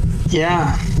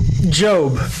 Yeah.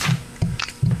 Job.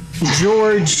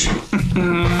 George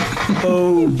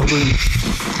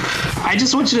I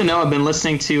just want you to know I've been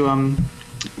listening to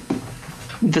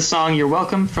the song "You're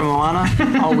Welcome" from Moana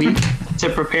all week to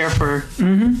prepare for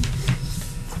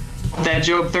that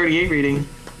Job 38 reading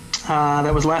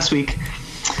that was last week.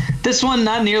 This one,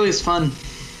 not nearly as fun.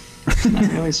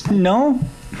 Not nearly as fun. No?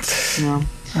 No.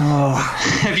 Oh.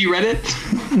 Have you read it?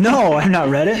 No, I've not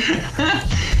read it.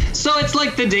 So it's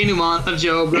like the denouement of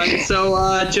Job, right?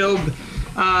 So Job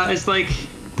is like,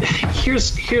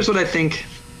 here's what I think.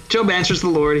 Job answers the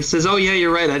Lord. He says, "Oh yeah,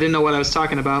 you're right. I didn't know what I was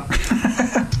talking about."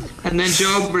 And then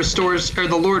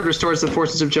the Lord restores the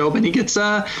forces of Job, and he gets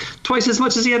twice as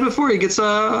much as he had before. He gets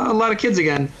a lot of kids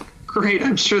again. Great.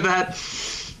 I'm sure that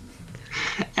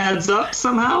adds up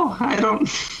somehow. I don't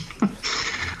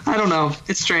know.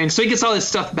 It's strange. So he gets all his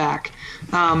stuff back.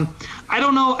 I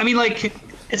don't know. I mean, like,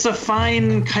 it's a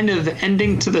fine kind of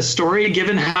ending to the story,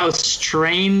 given how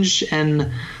strange and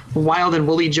wild and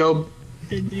woolly Job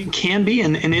can be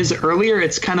and is earlier.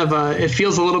 It's kind of it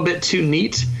feels a little bit too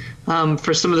neat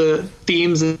for some of the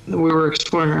themes that we were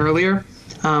exploring earlier.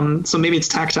 So maybe it's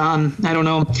tacked on. I don't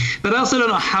know. But I also don't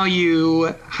know how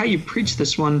you preach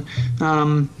this one,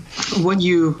 what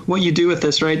you do with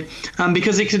this, right?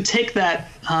 Because it could take that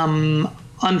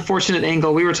unfortunate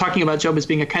angle. We were talking about Job as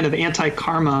being a kind of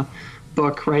anti-karma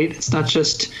book, right? It's not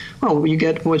just, well, you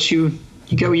get what you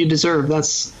deserve.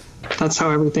 That's how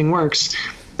everything works.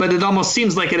 But it almost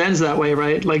seems like it ends that way,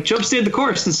 right? Like Job stayed the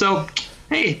course, and so,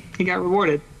 hey, he got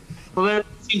rewarded. Well, that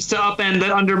seems to upend,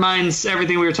 that undermines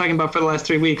everything we were talking about for the last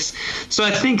 3 weeks. So I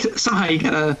think somehow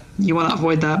you want to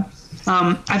avoid that.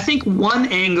 I think one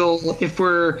angle, if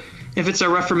it's a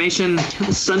Reformation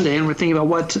Sunday and we're thinking about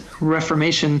what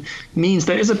Reformation means,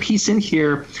 there is a piece in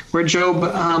here where Job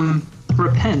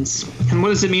repents. And what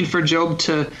does it mean for Job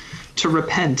to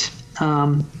repent?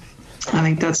 I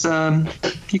think that's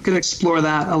you could explore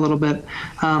that a little bit,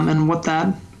 and what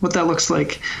that looks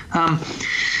like.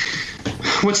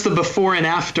 What's the before and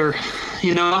after,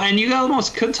 and you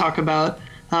almost could talk about,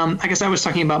 I guess I was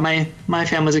talking about my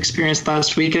family's experience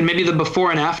last week, and maybe the before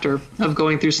and after of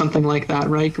going through something like that,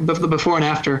 right? The before and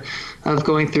after of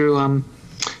going through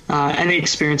any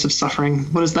experience of suffering.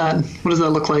 What does that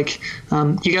look like?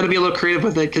 You got to be a little creative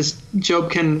with it, because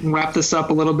Job can wrap this up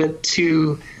a little bit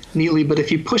too neatly, but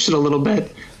if you push it a little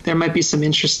bit, there might be some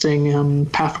interesting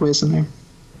pathways in there.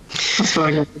 That's what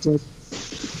I got to do.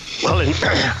 Well,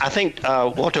 I think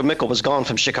Walter Mickle was gone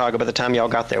from Chicago by the time y'all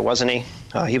got there, wasn't he?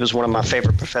 He was one of my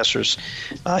favorite professors.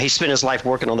 He spent his life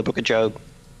working on the book of Job.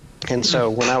 And so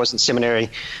when I was in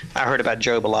seminary, I heard about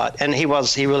Job a lot. And he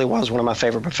really was one of my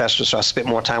favorite professors, so I spent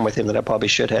more time with him than I probably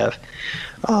should have.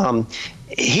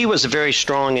 He was very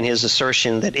strong in his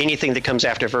assertion that anything that comes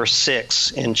after verse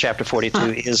 6 in chapter 42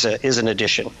 is an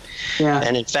addition. Yeah.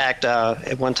 And in fact,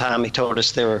 at one time he told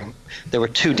us there were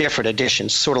two different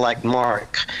editions, sort of like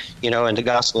Mark, in the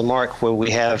Gospel of Mark, where we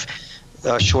have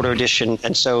a shorter edition.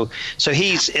 And so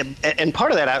he's, and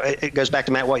part of that, it goes back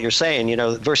to Matt, what you're saying,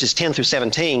 verses 10 through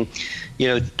 17,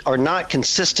 are not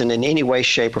consistent in any way,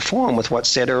 shape, or form with what's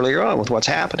said earlier on, with what's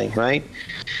happening, right?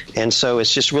 And so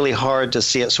it's just really hard to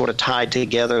see it sort of tied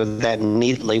together that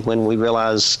neatly when we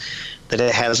realize that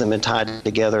it hasn't been tied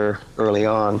together early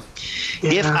on.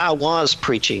 Yeah. If I was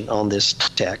preaching on this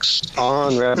text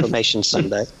on Reformation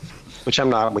Sunday, which I'm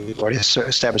not. We've already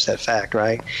established that fact,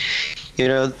 right?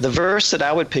 The verse that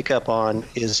I would pick up on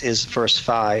is verse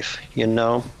 5,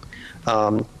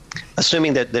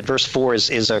 assuming that verse 4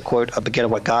 is a quote, again,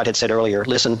 of what God had said earlier,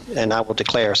 listen, and I will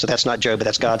declare. So that's not Job, but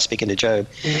that's God speaking to Job.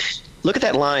 Look at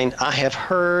that line, I have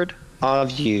heard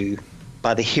of you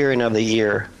by the hearing of the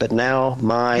ear, but now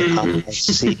my eye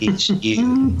sees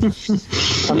you.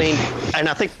 I mean, and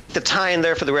I think the tie-in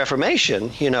there for the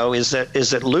Reformation, is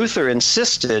that Luther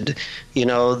insisted,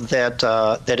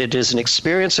 that it is an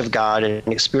experience of God, and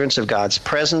an experience of God's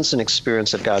presence, an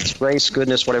experience of God's grace,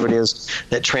 goodness, whatever it is,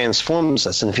 that transforms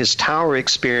us. And if his tower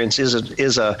experience is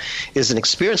an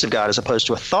experience of God as opposed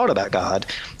to a thought about God,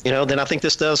 then I think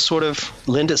this does sort of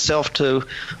lend itself to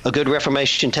a good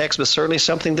Reformation text, but certainly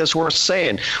something that's worth saying.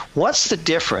 What's the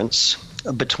difference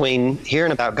between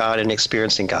hearing about God and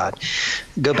experiencing God?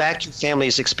 Go back to your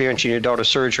family's experiencing your daughter's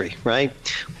surgery, right?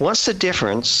 What's the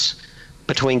difference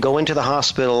between going to the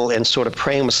hospital and sort of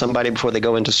praying with somebody before they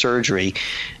go into surgery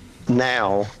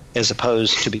now as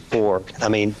opposed to before? I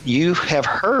mean, you have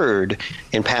heard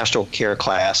in pastoral care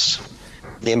class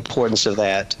the importance of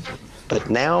that, but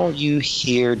now you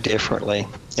hear differently.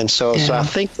 And so I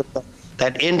think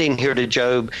that ending here to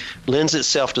Job lends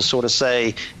itself to sort of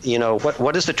say,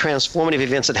 what is the transformative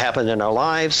events that happen in our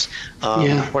lives?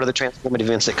 What are the transformative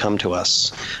events that come to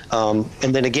us? And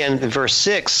then again, in verse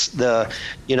 6,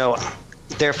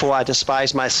 therefore I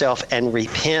despise myself and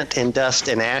repent in dust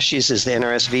and ashes is the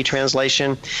NRSV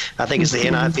translation. I think it's the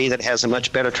NIV that has a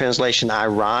much better translation. I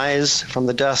rise from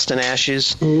the dust and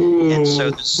ashes. And so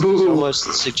there's almost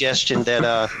the suggestion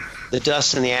that the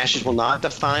dust and the ashes will not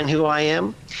define who I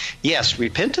am. Yes,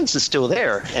 repentance is still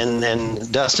there, and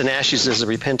dust and ashes is a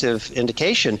repentive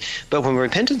indication. But when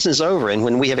repentance is over, and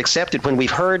when we have accepted, when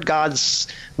we've heard God's,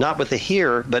 not with the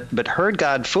hear, but heard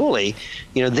God fully,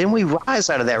 then we rise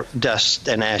out of that dust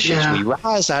and ashes. Yeah. We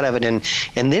rise out of it,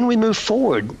 and then we move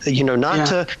forward. Not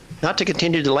to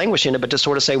continue to languish in it, but to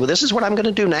sort of say, well, this is what I'm going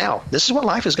to do now. This is what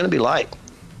life is going to be like.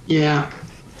 Yeah.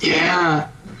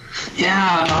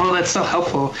 Oh, that's so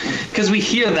helpful, because we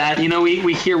hear that,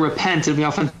 we hear repent, and we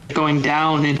often think going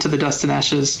down into the dust and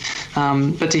ashes,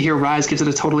 but to hear rise gives it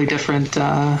a totally different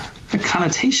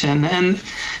connotation, and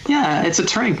it's a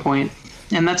turning point,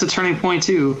 and that's a turning point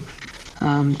too,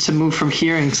 to move from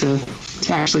hearing to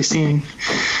actually seeing.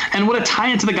 And what a tie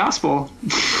into the gospel.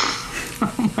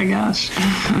 Oh my gosh.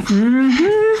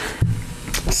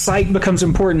 Sight becomes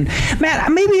important. Matt,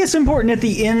 maybe it's important at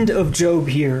the end of Job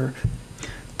here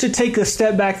to take a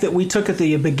step back that we took at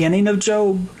the beginning of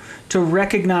Job, to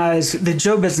recognize that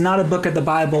Job is not a book of the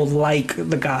Bible like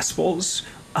the Gospels,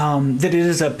 that it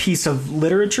is a piece of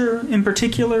literature in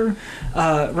particular,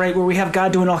 right, where we have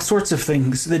God doing all sorts of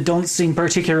things that don't seem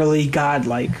particularly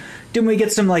God-like. Didn't we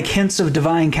get some hints of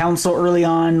divine counsel early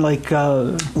on,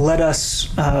 let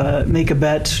us make a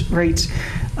bet, right?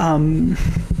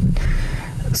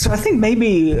 So I think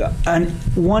maybe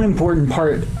one important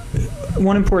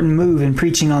move in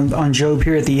preaching on Job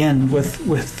here at the end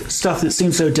with stuff that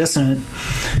seems so dissonant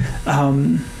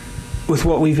with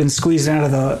what we've been squeezing out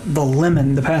of the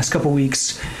lemon the past couple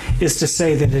weeks is to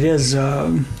say that it is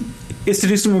to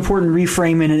do some important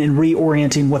reframing and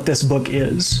reorienting what this book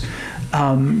is,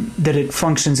 that it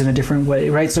functions in a different way,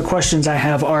 right? So questions I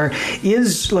have are,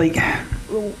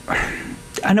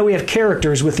 I know we have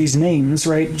characters with these names,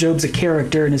 right? Job's a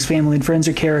character, and his family and friends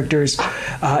are characters.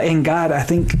 And God, I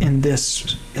think, in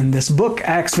this book,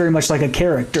 acts very much like a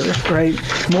character, right?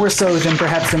 More so than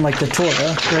perhaps in the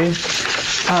Torah, right?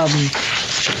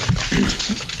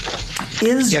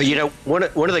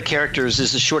 One of the characters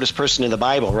is the shortest person in the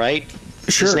Bible, right?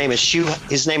 Sure. His name is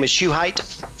Shuhite.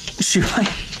 Shuhite.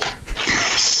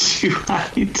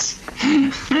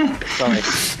 Sorry,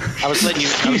 I was letting you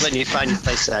find your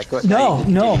place, Zach. No.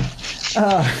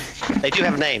 They do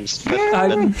have names. But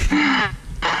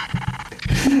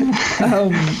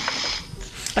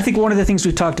I think one of the things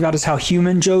we've talked about is how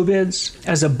human Job is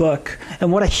as a book,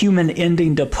 and what a human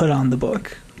ending to put on the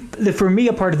book. For me,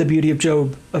 a part of the beauty of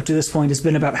Job up to this point has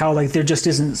been about how there just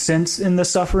isn't sense in the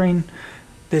suffering.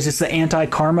 There's just the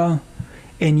anti-karma,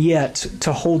 and yet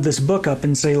to hold this book up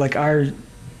and say we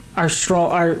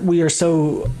are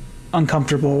so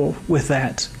uncomfortable with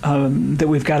that that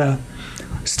we've got to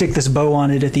stick this bow on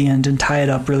it at the end and tie it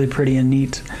up really pretty and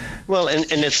neat. Well, and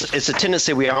it's a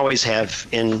tendency we always have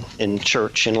in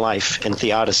church, in life, in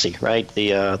theodicy, right?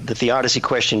 The theodicy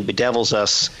question bedevils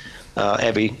us at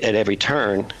every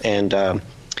turn, and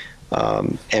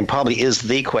probably is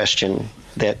the question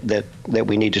that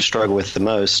we need to struggle with the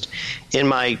most. In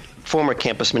my former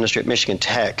campus ministry at Michigan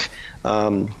Tech,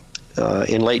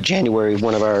 in late January,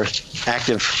 one of our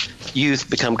active youth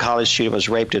become college student, was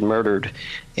raped and murdered.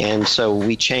 And so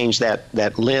we changed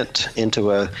that Lent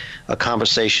into a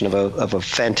conversation of a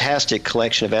fantastic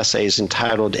collection of essays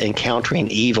entitled Encountering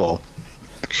Evil.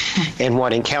 And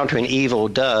what Encountering Evil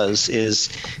does is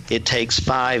it takes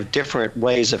 5 different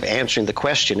ways of answering the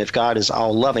question: if God is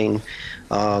all-loving,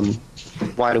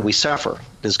 why do we suffer?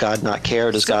 Does God not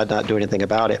care? Does God not do anything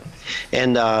about it?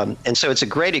 And so it's a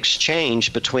great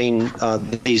exchange between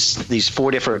these 4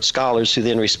 different scholars who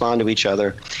then respond to each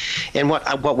other. And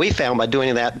what we found by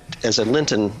doing that as a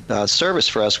Lenten service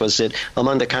for us was that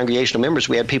among the congregational members,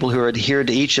 we had people who adhered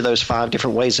to each of those 5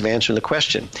 different ways of answering the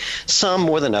question. Some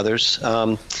more than others,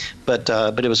 but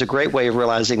it was a great way of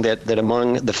realizing that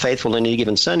among the faithful in any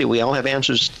given Sunday, we all have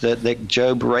answers that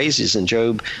Job raises and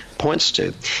Job points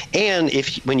to. And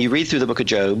when you read through the book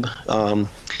of Job,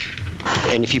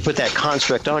 and if you put that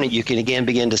construct on it, you can again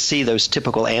begin to see those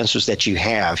typical answers that you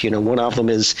have. One of them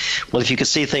is, well, if you could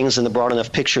see things in the broad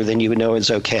enough picture, then you would know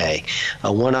it's okay.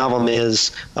 One of them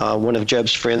is, one of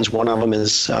Job's friends, one of them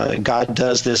is, God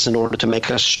does this in order to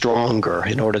make us stronger,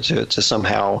 in order to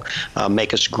somehow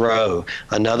make us grow.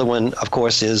 Another one, of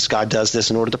course, is God does this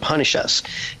in order to punish us.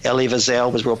 Elie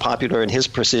Wiesel was real popular in his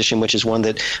position, which is one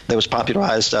that was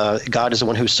popularized. God is the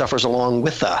one who suffers along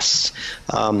with us.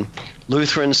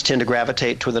 Lutherans tend to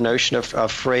gravitate toward the notion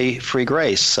of free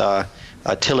grace.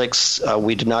 Tillich's,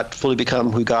 we did not fully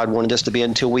become who God wanted us to be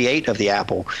until we ate of the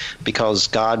apple, because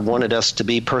God wanted us to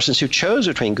be persons who chose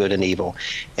between good and evil.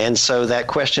 And so that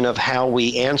question of how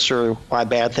we answer why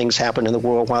bad things happen in the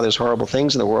world, why there's horrible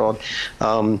things in the world,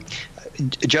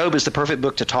 Job is the perfect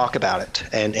book to talk about it.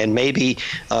 And maybe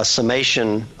a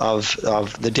summation of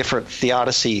the different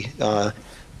theodicy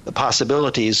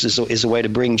possibilities is a way to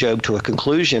bring Job to a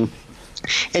conclusion.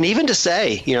 And even to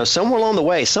say, somewhere along the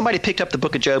way, somebody picked up the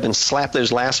book of Job and slapped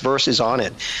those last verses on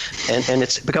it. And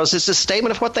it's because it's a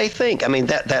statement of what they think. I mean,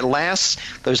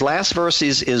 those last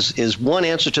verses is one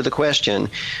answer to the question,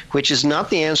 which is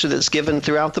not the answer that's given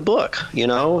throughout the book.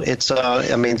 It's,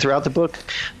 throughout the book,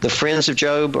 the friends of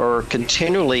Job are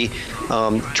continually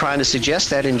trying to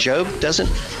suggest that, and Job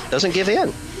doesn't give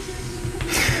in.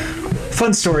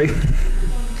 Fun story.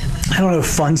 I don't know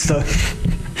fun stuff.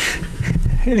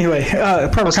 Anyway,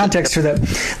 proper context for that.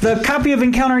 The copy of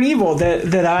Encountering Evil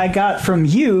that I got from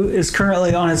you is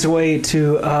currently on its way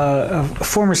to a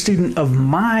former student of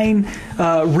mine,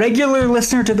 regular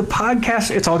listener to the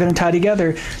podcast. It's all going to tie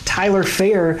together. Tyler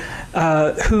Fair,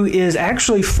 who is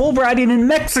actually Fulbrighting in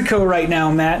Mexico right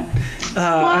now, Matt.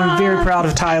 I'm very proud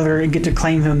of Tyler and get to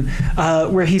claim him,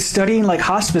 where he's studying like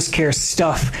hospice care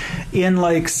stuff in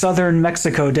like southern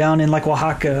Mexico, down in like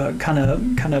Oaxaca, kind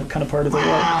of part of the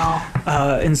world.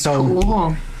 And so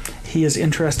cool. He is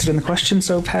interested in the question,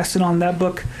 so passing on that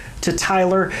book to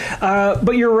Tyler.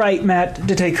 But you're right, Matt,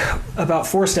 to take about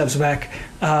 4 steps back.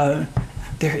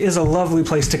 There is a lovely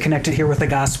place to connect it here with the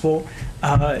gospel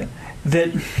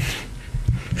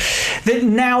that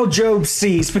now Job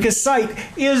sees, because sight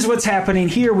is what's happening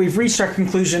here. We've reached our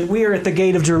conclusion. We are at the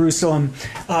gate of Jerusalem.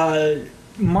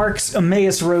 Mark's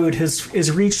Emmaus Road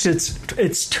has reached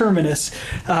its terminus.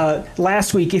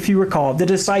 Last week, if you recall, the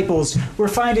disciples were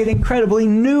finding incredibly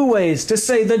new ways to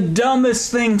say the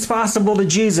dumbest things possible to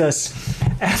Jesus.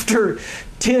 After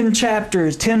 10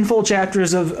 full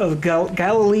chapters of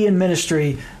Galilean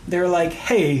ministry, they're like,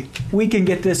 hey, we can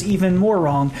get this even more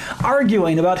wrong.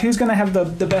 Arguing about who's going to have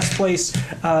the best place,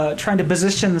 trying to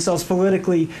position themselves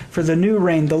politically for the new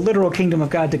reign, the literal kingdom of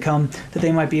God to come, that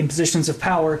they might be in positions of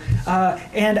power.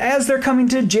 And as they're coming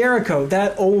to Jericho,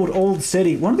 that old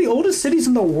city, one of the oldest cities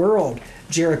in the world,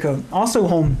 Jericho, also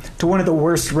home to one of the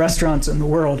worst restaurants in the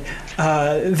world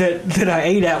that I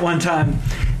ate at one time,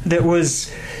 that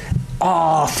was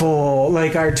awful.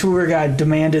 Like, our tour guide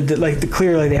demanded that,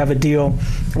 clearly they have a deal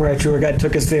where our tour guide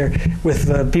took us there with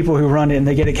the people who run it, and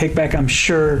they get a kickback, I'm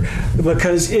sure,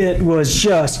 because it was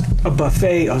just a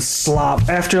buffet of slop.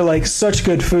 After such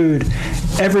good food,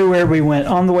 everywhere we went,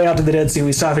 on the way out to the Dead Sea,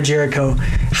 we stopped at Jericho.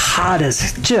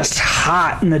 Just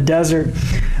hot in the desert.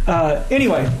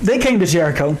 Anyway, they came to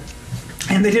Jericho.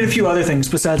 And they did a few other things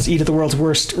besides eat at the world's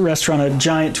worst restaurant, a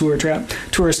giant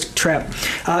tourist trap.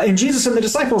 And Jesus and the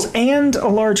disciples and a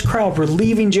large crowd were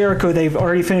leaving Jericho. They've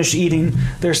already finished eating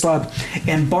their slop.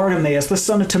 And Bartimaeus, the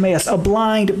son of Timaeus, a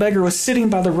blind beggar, was sitting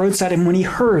by the roadside. And when he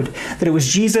heard that it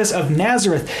was Jesus of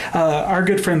Nazareth, our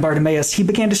good friend Bartimaeus, he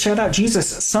began to shout out, Jesus,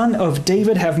 son of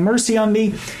David, have mercy on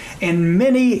me. And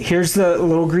many, here's the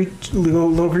little Greek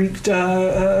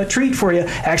treat for you,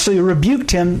 actually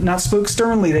rebuked him, not spoke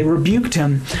sternly. They rebuked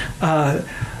him,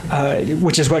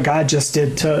 which is what God just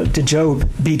did to Job,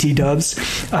 BT dubs.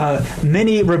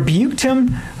 Many rebuked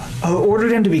him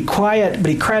ordered him to be quiet,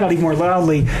 but he cried out even more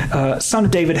loudly, Son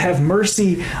of David, have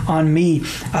mercy on me.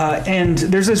 And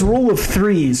there's this rule of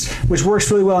threes, which works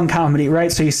really well in comedy,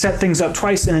 right? So you set things up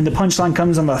twice, and then the punchline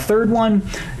comes on the third one.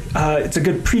 It's a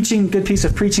good piece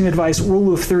of preaching advice,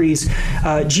 rule of threes.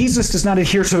 Jesus does not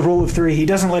adhere to the rule of three. He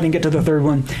doesn't let him get to the third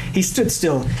one. He stood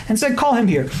still and said, call him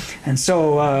here. And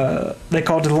so they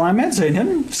called to the blind man,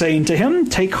 saying to him,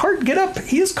 take heart, get up,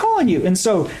 he is calling you. And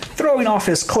so throwing off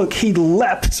his cloak, he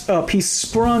leapt up, he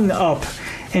sprung up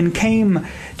and came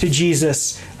to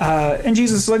Jesus. And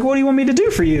Jesus is like, what do you want me to do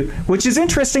for you? Which is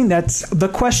interesting. That's the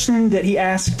question that he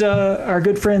asked our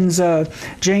good friends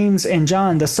James and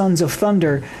John, the sons of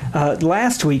thunder,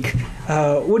 last week.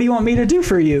 What do you want me to do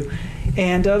for you?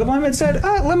 And the blind man said,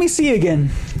 let me see again.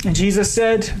 And Jesus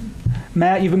said,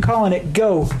 Matt, you've been calling it.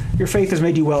 Go. Your faith has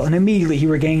made you well. And immediately he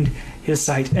regained his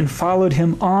sight and followed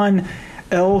him on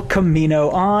El Camino,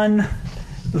 on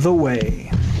the way.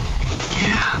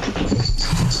 Yeah.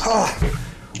 Oh,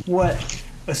 what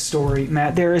a story,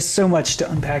 Matt. There is so much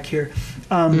to unpack here.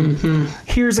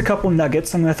 Here's a couple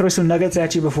nuggets. I'm going to throw some nuggets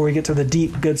at you before we get to the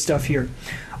deep, good stuff here.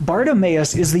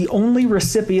 Bartimaeus is the only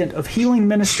recipient of healing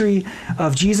ministry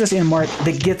of Jesus and Mark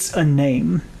that gets a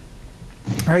name.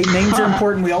 All right, names are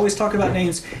important. We always talk about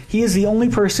names. He is the only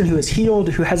person who is healed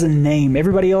who has a name.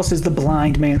 Everybody else is the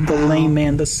blind man, the lame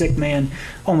man, the sick man,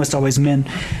 almost always men.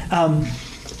 And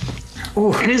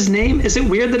his name, is it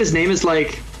weird that his name is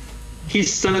like,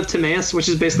 he's son of Timaeus, which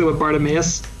is basically what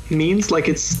Bartimaeus means? Like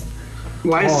it's,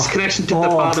 why is this connection to the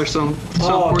Father so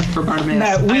important for Bartimaeus?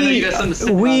 Matt,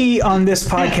 we on this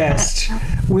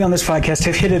podcast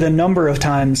have hit it a number of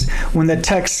times when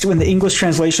the English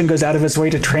translation goes out of its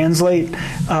way to translate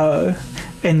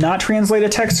and not translate a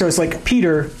text. So it's like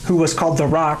Peter, who was called the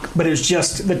rock, but it's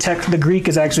just the text. The Greek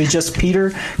is actually just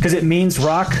Peter because it means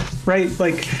rock, right?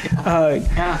 Like,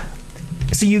 yeah.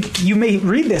 So you may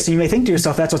read this and you may think to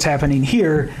yourself, that's what's happening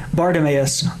here.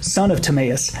 Bartimaeus, son of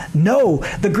Timaeus. No,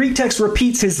 the Greek text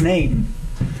repeats his name.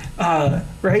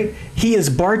 Right? He is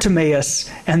Bartimaeus,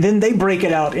 and then they break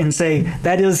it out and say,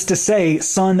 that is to say,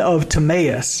 son of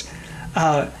Timaeus.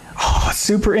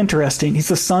 Super interesting. He's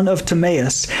the son of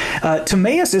Timaeus.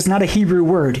 Timaeus is not a Hebrew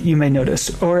word, you may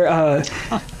notice, or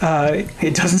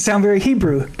it doesn't sound very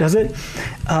Hebrew, does it?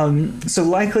 So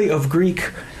likely of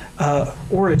Greek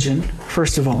origin,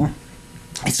 first of all.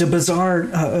 It's a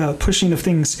bizarre pushing of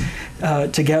things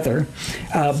together.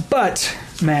 But,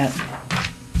 Matt,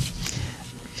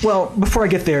 well, before I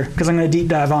get there, because I'm going to deep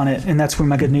dive on it, and that's where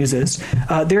my good news is,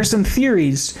 there are some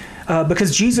theories,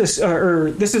 because Jesus,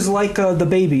 this is like the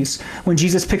babies, when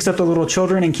Jesus picks up the little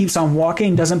children and keeps on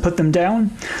walking, doesn't put them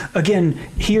down. Again,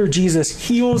 here Jesus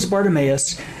heals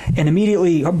Bartimaeus, and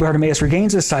immediately Bartimaeus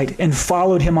regains his sight and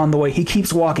followed him on the way. He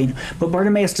keeps walking, but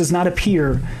Bartimaeus does not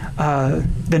appear,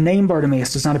 the name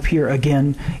Bartimaeus does not appear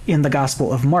again in the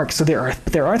Gospel of Mark. So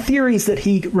there are theories that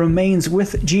he remains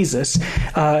with Jesus.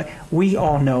 We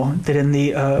all know that in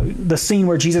the scene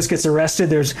where Jesus gets arrested,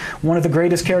 there's one of the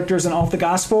greatest characters in all of the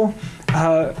Gospel.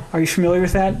 Are you familiar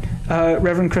with that,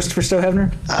 Reverend Christopher Stowe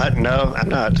Heavner? No, I'm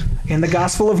not. In the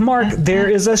Gospel of Mark, there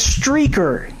is a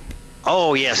streaker.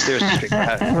 Oh, yes, there's a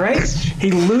streaker. Right?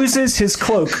 He loses his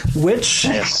cloak, which...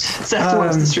 Yes. That's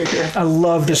what's the streaker. I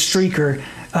love the streaker.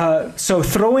 So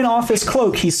throwing off his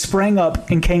cloak, he sprang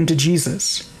up and came to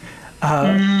Jesus.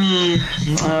 They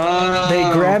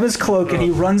grab his cloak and he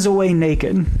runs away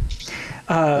naked.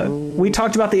 We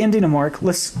talked about the ending of Mark.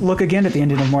 Let's look again at the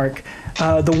ending of Mark.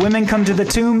 The women come to the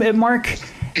tomb at Mark,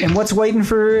 and what's waiting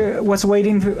for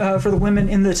the women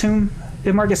in the tomb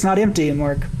at Mark? It's not empty in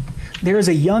Mark. There is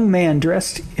a young man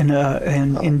dressed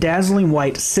in dazzling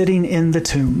white sitting in the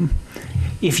tomb.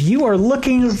 If you are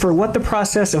looking for what the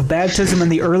process of baptism in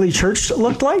the early church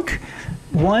looked like,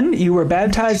 one, you were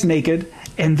baptized naked,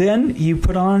 and then you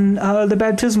put on the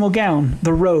baptismal gown,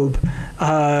 the robe.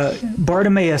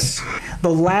 Bartimaeus, the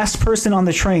last person on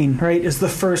the train, right, is the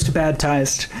first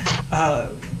baptized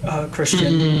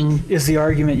Christian, is the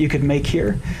argument you could make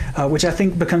here, which I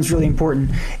think becomes really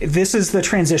important. This is the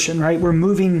transition, right? We're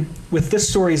moving with this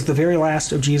story is the very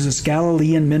last of Jesus'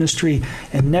 Galilean ministry,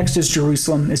 and next is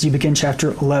Jerusalem as you begin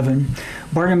chapter 11.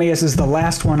 Bartimaeus is the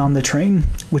last one on the train,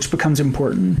 which becomes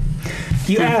important.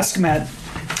 You ask, Matt,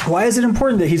 why is it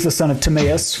important that he's the son of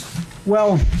Timaeus?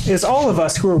 Well, as all of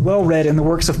us who are well-read in the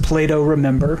works of Plato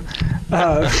remember...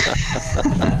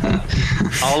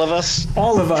 all of us?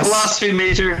 All of us. Philosophy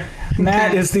major.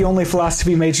 Matt is the only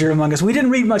philosophy major among us. We didn't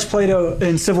read much Plato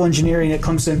in civil engineering at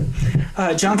Clemson.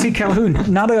 John C.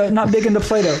 Calhoun, not big into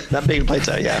Plato. Not big into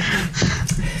Plato, yeah.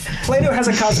 Plato has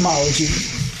a cosmology.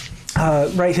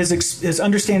 Right, his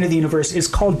understanding of the universe is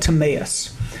called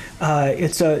Timaeus.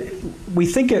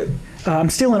 I'm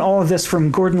stealing all of this from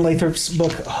Gordon Lathrop's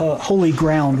book, Holy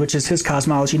Ground, which is his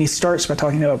cosmology, and he starts by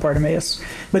talking about Bartimaeus.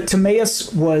 But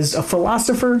Timaeus was a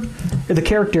philosopher. The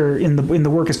character in the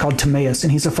work is called Timaeus,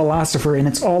 and he's a philosopher, and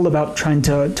it's all about trying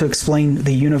to explain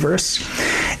the universe.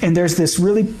 And there's this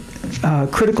really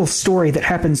critical story that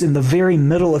happens in the very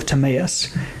middle of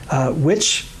Timaeus,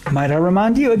 which, might I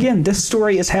remind you, again, this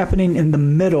story is happening in the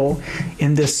middle,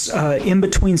 in this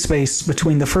in-between space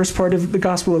between the first part of the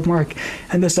Gospel of Mark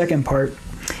and the second part,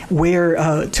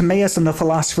 where Timaeus and the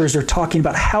philosophers are talking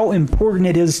about how important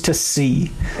it is to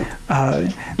see.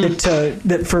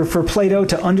 That for Plato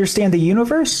to understand the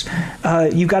universe,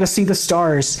 you've got to see the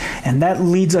stars. And that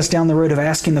leads us down the road of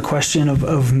asking the question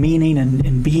of meaning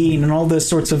and being and all those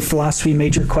sorts of philosophy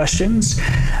major questions.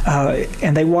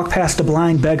 And they walk past a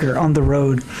blind beggar on the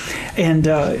road. And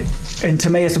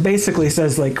Timaeus basically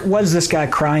says, like, what is this guy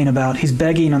crying about? He's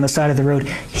begging on the side of the road.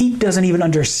 He doesn't even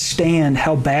understand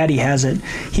how bad he has it.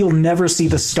 He'll never see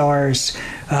the stars.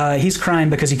 He's crying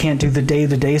because he can't do the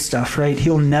day-to-day stuff, right?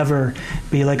 He'll never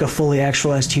be like a fully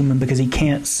actualized human because he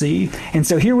can't see. And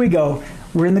so here we go.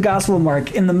 We're in the Gospel of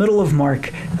Mark. In the middle of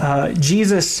Mark,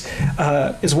 Jesus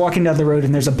is walking down the road,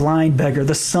 and there's a blind beggar,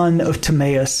 the son of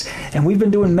Timaeus. And we've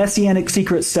been doing messianic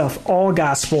secret stuff, all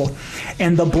gospel.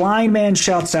 And the blind man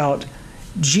shouts out,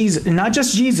 Jesus, not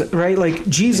just Jesus, right? Like,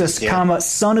 Jesus,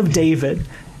 son of David,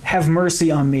 have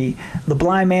mercy on me. The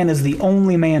blind man is the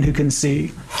only man who can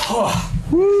see.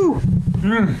 Woo!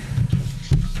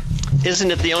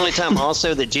 Isn't it the only time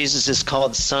also that Jesus is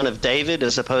called Son of David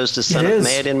as opposed to Son of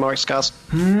Man in Mark's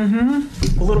Gospel?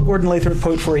 Mm-hmm. A little Gordon Lathrop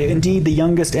quote for you. Indeed, the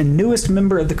youngest and newest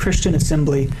member of the Christian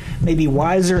assembly may be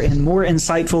wiser and more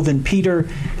insightful than Peter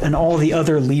and all the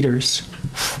other leaders.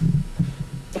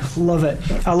 Love it.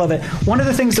 I love it. One of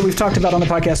the things that we've talked about on the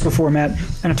podcast before, Matt,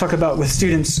 and I talk about with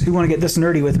students who want to get this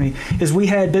nerdy with me, is we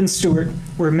had Ben Stewart.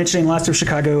 We're mentioning lots of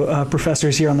Chicago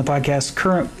professors here on the podcast.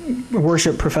 Current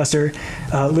worship professor,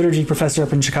 liturgy professor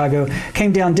up in Chicago,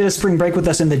 came down, did a spring break with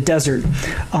us in the desert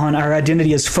on our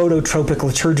identity as phototropic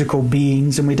liturgical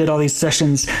beings, and we did all these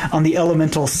sessions on the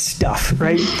elemental stuff,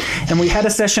 right? And we had a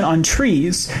session on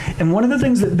trees, and one of the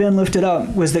things that Ben lifted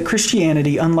up was that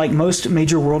Christianity, unlike most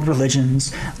major world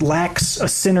religions, lacks a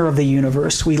center of the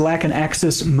universe. We lack an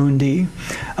axis mundi.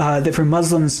 That for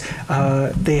Muslims,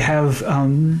 they have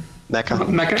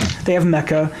Mecca. They have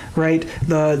Mecca, right?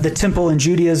 The temple in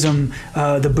Judaism,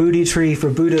 the Bodhi tree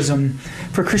for Buddhism.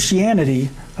 For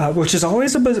Christianity, which is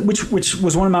always which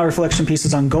was one of my reflection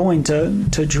pieces on going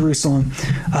to Jerusalem,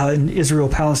 in Israel,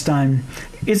 Palestine,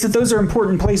 is that those are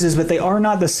important places, but they are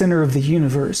not the center of the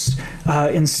universe.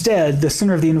 Instead, the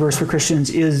center of the universe for Christians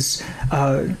is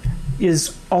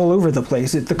all over the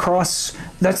place. The cross,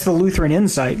 that's the Lutheran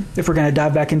insight, if we're going to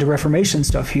dive back into Reformation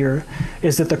stuff here,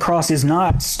 is that the cross is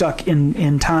not stuck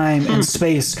in time and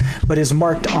space, but is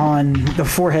marked on the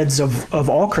foreheads of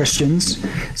all Christians,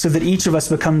 so that each of us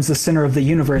becomes the center of the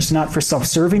universe, not for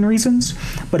self-serving reasons,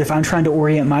 but if I'm trying to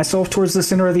orient myself towards the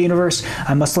center of the universe,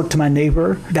 I must look to my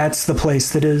neighbor. That's the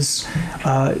place that is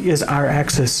our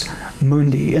axis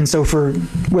mundi. And so for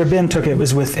where Ben took it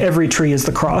was with every tree is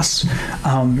the cross.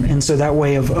 And so that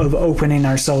way of opening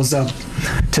ourselves up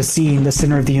to seeing the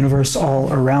center of the universe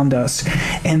all around us.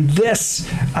 And this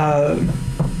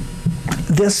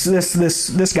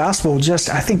gospel just,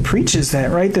 I think, preaches that,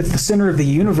 right? That the center of the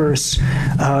universe,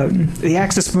 the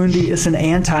axis mundi is an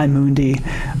anti-mundi.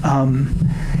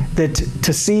 That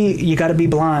to see, you got to be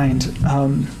blind.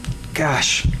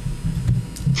 Gosh,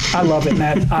 I love it,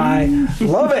 Matt. I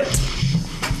love it.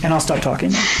 And I'll stop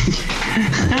talking now.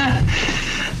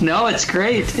 No, it's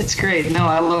great. It's great. No,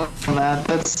 I love that.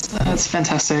 That's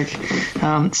fantastic.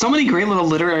 So many great little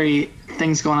literary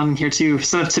things going on in here too.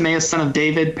 Son of Timaeus, son of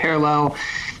David, parallel.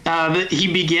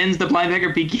 The blind beggar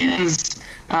begins.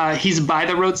 He's by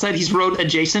the roadside. He's road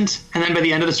adjacent, and then by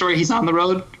the end of the story, he's on the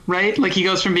road. Right? Like he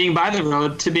goes from being by the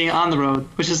road to being on the road,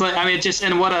 which is like, these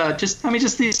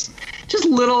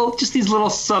little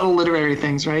subtle literary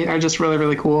things, right, are just really,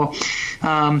 really cool.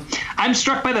 I'm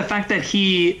struck by the fact that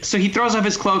he throws off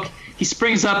his cloak, he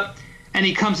springs up, and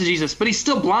he comes to Jesus, but he's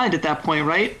still blind at that point,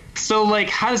 right? So like,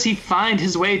 how does he find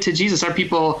his way to Jesus? Are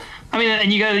people?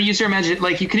 And you got to use your imagination.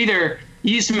 Like you could either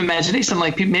use some imagination,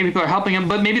 like maybe people are helping him,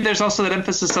 but maybe there's also that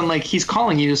emphasis on like he's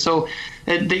calling you. So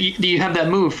that you have that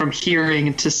move from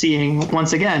hearing to seeing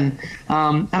once again.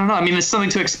 I don't know. There's something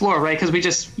to explore, right? Because we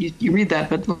just you read that,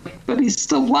 but he's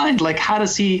still blind. Like how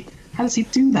does he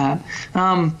do that?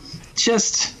 And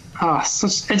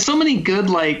so many good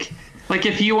like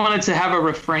if you wanted to have a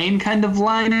refrain kind of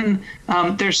line in,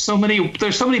 there's so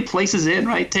many places in,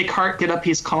 right? Take heart, get up,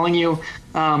 he's calling you.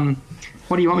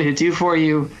 What do you want me to do for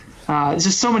you?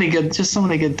 Just so many good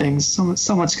things.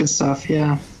 So much good stuff.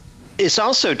 Yeah. It's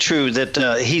also true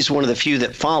that he's one of the few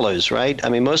that follows, right? I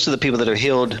mean, most of the people that are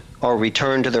healed are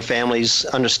returned to their families,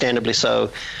 understandably so,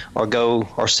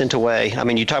 or sent away. I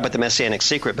mean, you talk about the messianic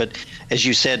secret, but as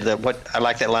you said, I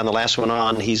like that line, the last one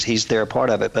on, he's there, a part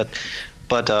of it.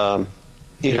 But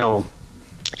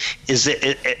is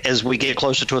it, as we get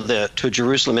closer to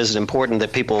Jerusalem, is it important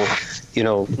that people,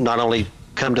 not only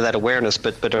come to that awareness,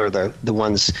 but are the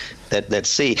ones that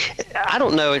see? I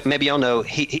don't know. Maybe y'all know.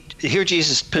 Here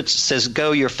Jesus says,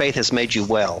 "Go, your faith has made you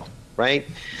well." Right,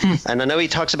 and I know he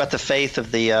talks about the faith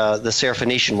of the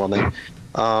Syrophoenician woman.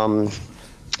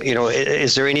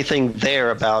 Is there anything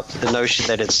there about the notion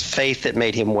that it's faith that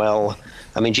made him well?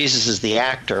 I mean, Jesus is the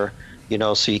actor.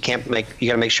 So you got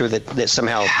to make sure that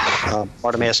somehow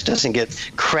Bartimaeus doesn't get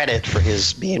credit for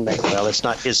his being made well. It's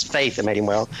not his faith that made him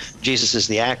well. Jesus is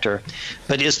the actor.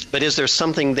 But is there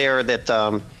something there that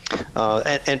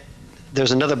and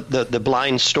there's another, the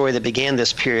blind story that began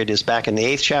this period is back in the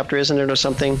 8th chapter, isn't it, or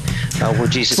something, where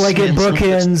Jesus. It's like it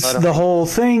bookends the whole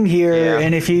thing here,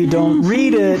 and if you don't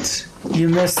read it, you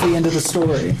miss the end of the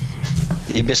story.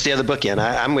 You missed the other bookend.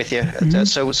 I'm with you.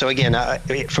 Mm-hmm. So again,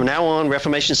 from now on,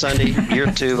 Reformation Sunday, year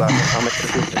 2, I'll make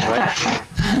the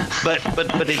right.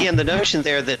 But again, the notion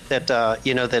there that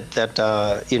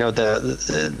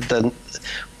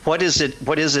what is it?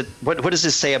 What does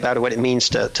this say about what it means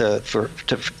for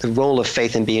the role of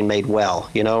faith in being made well?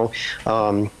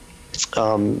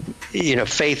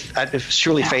 Faith.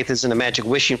 Surely faith isn't a magic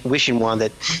wishing wand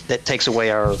that takes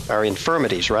away our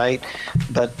infirmities, right?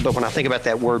 But when I think about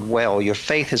that word "well," your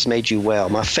faith has made you well.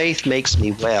 My faith makes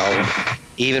me well,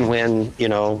 even when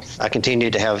I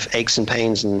continue to have aches and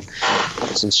pains and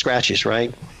scratches,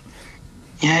 right?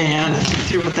 Yeah. Think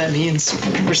through what that means.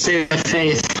 We're saved by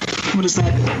faith. What does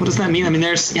that mean? I mean,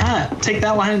 take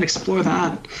that line and explore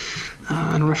that.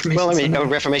 On Reformation Sunday.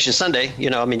 Reformation Sunday, you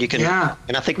can,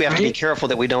 and I think we have to be careful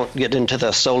that we don't get into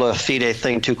the sola fide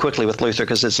thing too quickly with Luther,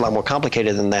 because it's a lot more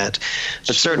complicated than that.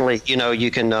 But certainly,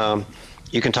 you can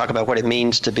talk about what it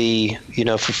means to be,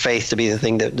 for faith to be the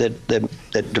thing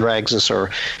that drags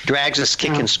us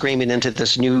kicking and screaming into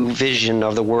this new vision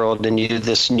of the world and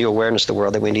this new awareness of the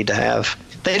world that we need to have.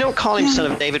 They don't call him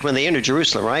Son of David when they enter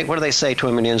Jerusalem, right? What do they say to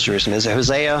him when he enters Jerusalem? Is it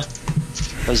Hosea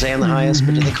in the highest?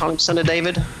 But do they call him Son of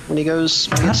David when he goes?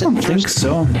 I don't think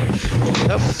so.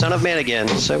 Nope, Son of Man again.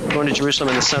 So we're going to Jerusalem,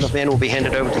 and the Son of Man will be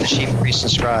handed over to the chief priests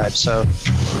and scribes. So,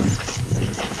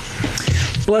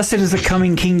 blessed is the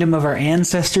coming kingdom of our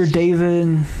ancestor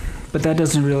David, but that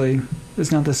it's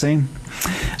not the same.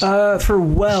 For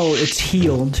well, it's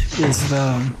healed is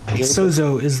the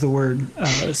sozo is the word.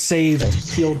 Saved,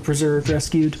 healed, preserved,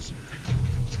 rescued.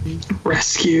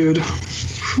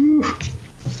 Whew.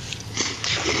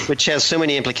 Which has so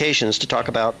many implications to talk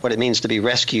about what it means to be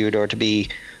rescued or to be,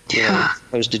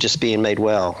 opposed to just being made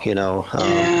well.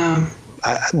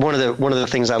 One of the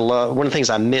things I love, one of the things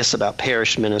I miss about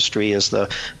parish ministry is the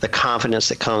confidence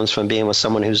that comes from being with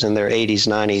someone who's in their 80s,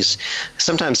 90s,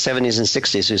 sometimes 70s and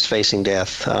 60s, who's facing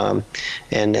death,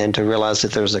 and to realize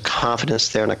that there's a confidence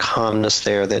there and a calmness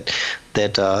there that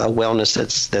a wellness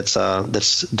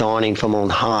that's dawning from on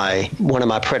high. One of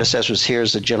my predecessors here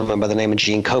is a gentleman by the name of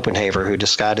Gene Copenhaver, who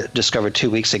discovered 2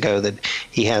 weeks ago that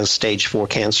he has stage 4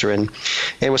 cancer, and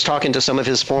was talking to some of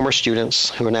his former students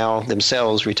who are now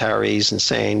themselves retirees and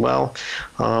saying, well,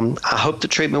 I hope the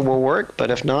treatment will work,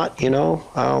 but if not,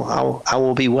 I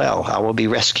will be well. I will be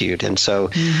rescued. And so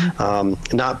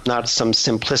not some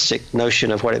simplistic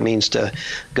notion of what it means to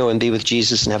go and be with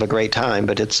Jesus and have a great time,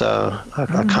 but it's a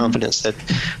confidence that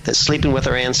sleeping with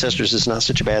our ancestors is not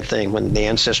such a bad thing when the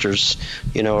ancestors,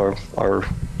 are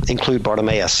include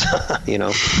Bartimaeus,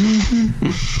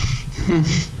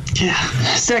 Yeah.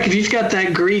 Zach, if you've got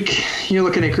that Greek, you're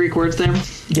looking at Greek words there.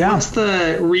 Yeah. What's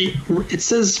it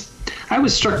says, I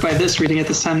was struck by this reading at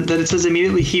this time, that it says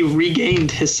immediately he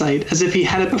regained his sight, as if he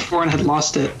had it before and had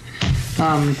lost it.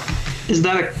 Is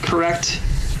that correct?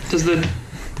 Does the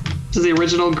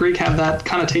original Greek have that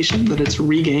connotation, that it's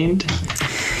regained?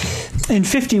 In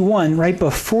 51, right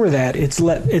before that, it's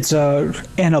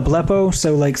anablepo,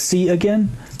 so like see again.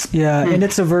 Yeah, and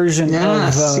it's a version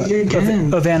of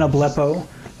anablepo.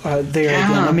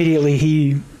 Again, immediately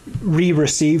he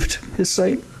re-received his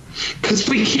sight. Because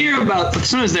we hear about,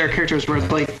 sometimes there are characters where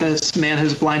it's like this man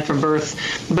who's blind from birth,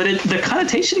 but the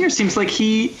connotation here seems like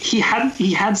he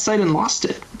had sight and lost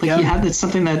it. It's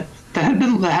something that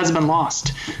has been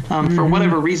lost for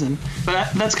whatever reason.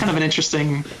 But that's kind of an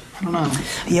interesting, I don't know.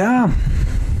 Yeah.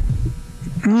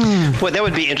 Well, that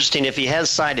would be interesting if he has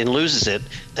sight and loses it,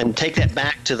 and take that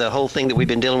back to the whole thing that we've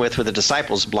been dealing with the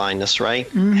disciples' blindness, right?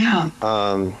 Yeah.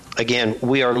 Again,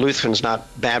 we are Lutherans, not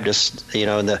Baptists.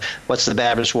 What's the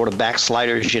Baptist word of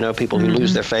backsliders? People who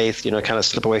lose their faith, kind of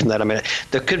slip away from that. I mean,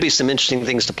 there could be some interesting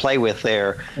things to play with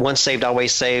there. Once saved,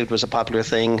 always saved was a popular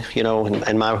thing,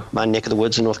 in my neck of the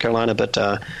woods in North Carolina. But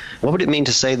what would it mean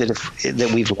to say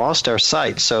that we've lost our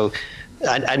sight? So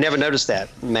I never noticed that,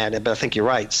 Matt, but I think you're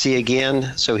right. See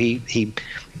again. So he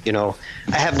I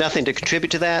have nothing to contribute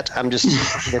to that. I'm just,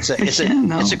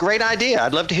 it's a great idea.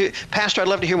 I'd love to hear, Pastor, I'd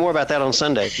love to hear more about that on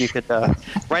Sunday. If you could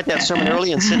write that sermon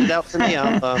early and send it out to me,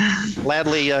 I'll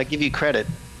gladly give you credit.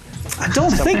 I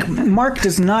don't think Mark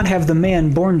does not have the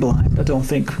man born blind. I don't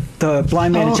think the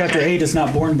blind man in chapter 8 is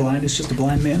not born blind. It's just a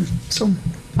blind man. So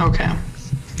okay.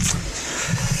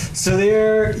 So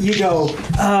there you go.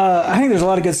 I think there's a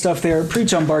lot of good stuff there.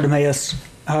 Preach on Bartimaeus.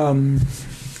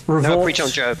 Revolt. No, preach on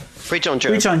Job. Preach on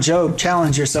Job. Preach on Job.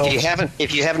 Challenge yourself.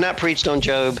 If you have not preached on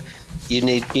Job,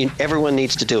 everyone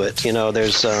needs to do it.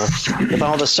 There's with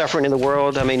all the suffering in the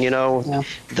world. I mean,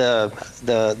 the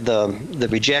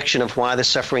rejection of why the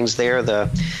suffering's there.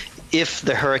 If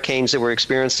the hurricanes that we're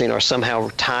experiencing are somehow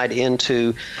tied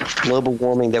into global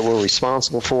warming that we're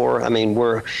responsible for, I mean,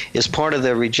 is part of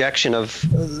the rejection of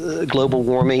global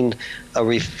warming a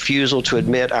refusal to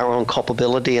admit our own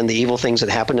culpability and the evil things that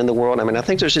happen in the world. I mean, I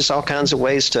think there's just all kinds of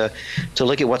ways to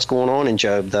look at what's going on in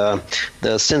Job.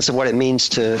 The sense of what it means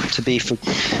to be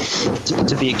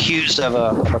accused of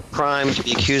a crime, to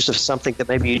be accused of something that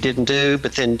maybe you didn't do,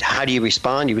 but then how do you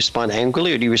respond? You respond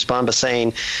angrily, or do you respond by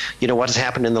saying, what has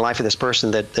happened in the life of this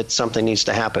person that something needs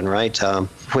to happen, right? So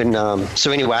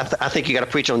anyway, I think you got to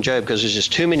preach on Job, because there's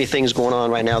just too many things going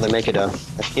on right now that make it an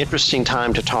interesting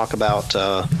time to talk about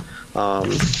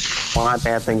why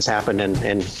bad things happen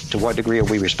and to what degree are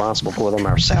we responsible for them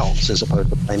ourselves, as opposed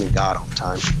to blaming God all the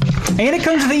time. And it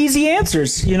comes to the easy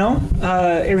answers,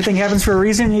 everything happens for a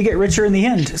reason and you get richer in the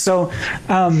end. So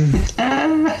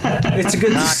it's a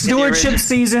good stewardship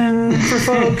season for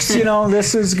folks.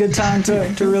 This is a good time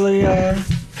to really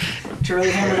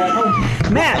hammer that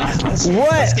home. Matt,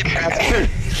 what?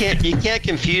 You can't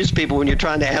confuse people when you're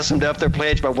trying to ask them to up their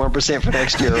pledge by 1% for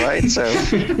next year, right? So,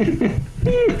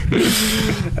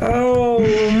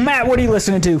 Matt, what are you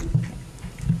listening to?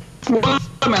 What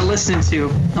am I listening to?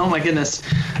 Oh my goodness.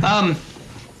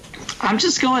 I'm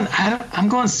just going. I'm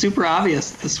going super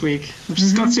obvious this week. I'm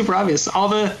just going super obvious. All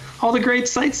the great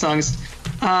sight songs.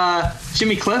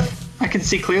 Jimmy Cliff, I can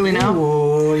see clearly now.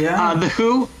 Oh yeah. The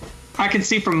Who, I can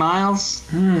see for miles.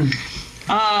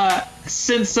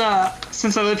 Since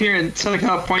I live here in Southern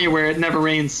California, where it never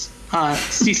rains,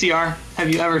 CCR. Have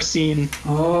you ever seen?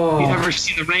 Have you ever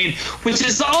seen the rain? Which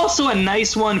is also a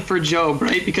nice one for Job,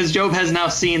 right? Because Job has now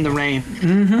seen the rain.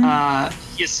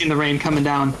 He has seen the rain coming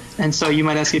down, and so you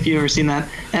might ask if you've ever seen that.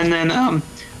 And then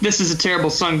this is a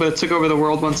terrible song, but it took over the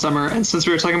world one summer. And since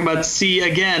we were talking about "See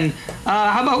Again,"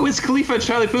 how about Wiz Khalifa,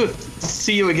 Charlie Puth,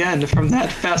 "See You Again" from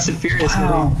that Fast and Furious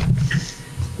movie?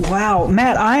 Wow,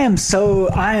 Matt, I am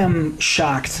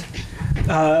shocked.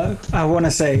 I want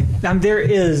to say there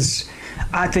is,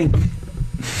 I think,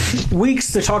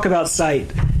 weeks to talk about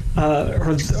sight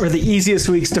are the easiest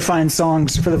weeks to find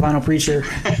songs for the Vinyl Preacher,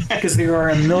 because there are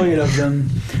a million of them.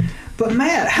 But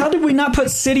Matt, how did we not put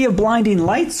 "City of Blinding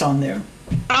Lights" on there?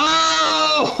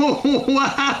 Oh,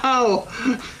 wow.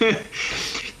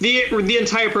 The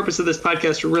entire purpose of this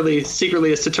podcast really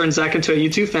secretly is to turn Zach into a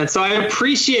U2 fan. So I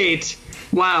appreciate.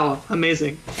 Wow,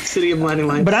 amazing. City of Blinding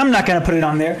Lights. But I'm not going to put it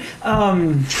on there.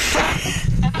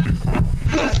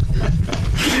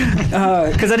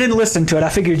 Because I didn't listen to it. I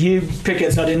figured you'd pick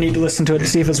it, so I didn't need to listen to it to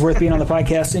see if it's worth being on the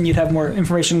podcast, and you'd have more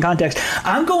information and context.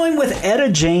 I'm going with Etta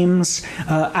James,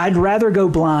 I'd Rather Go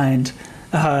Blind.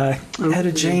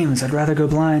 Etta James, I'd Rather Go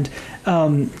Blind.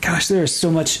 Gosh, there's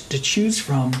so much to choose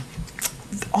from.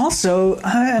 Also,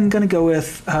 I'm going to go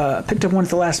with, picked up one at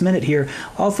the last minute here,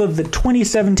 off of the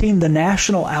 2017 The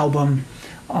National album,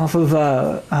 off of,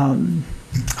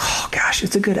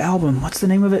 it's a good album. What's the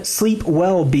name of it? Sleep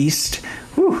Well, Beast.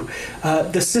 Whew.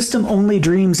 The System Only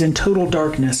Dreams in Total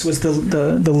Darkness was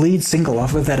the lead single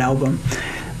off of that album,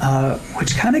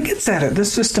 which kind of gets at it. The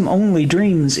System Only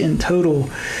Dreams in Total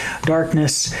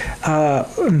Darkness.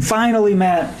 And finally,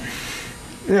 Matt,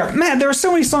 there are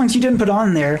so many songs you didn't put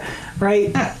on there,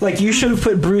 right? Like, you should have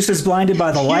put Bruce's Blinded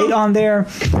by the Light on there,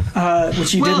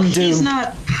 which you didn't do. He's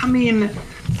not,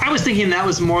 I was thinking that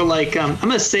was more like, I'm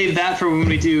going to save that for when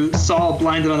we do Saul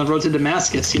Blinded on the Road to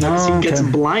Damascus, because he gets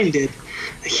blinded.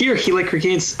 Here, he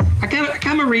regains, I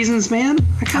got my reasons, man.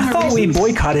 I thought we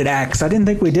boycotted Acts. I didn't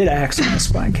think we did Acts on this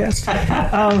podcast.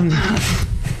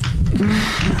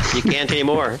 You can't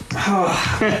anymore.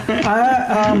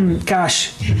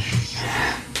 Gosh,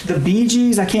 the Bee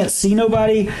Gees. I can't see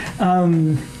nobody.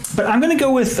 But I'm going to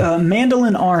go with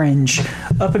Mandolin Orange,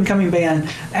 up-and-coming band,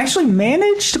 actually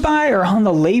managed by or on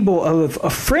the label of a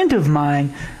friend of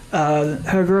mine who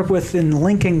I grew up with in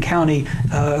Lincoln County,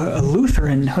 a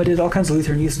Lutheran, who did all kinds of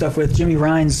Lutheran youth stuff with Jimmy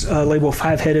Ryan's label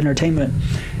Five Head Entertainment.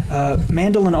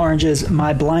 Mandolin Orange is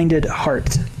My Blinded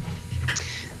Heart.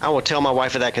 I will tell my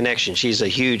wife of that connection. She's a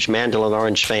huge Mandolin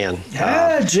Orange fan.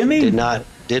 Jimmy.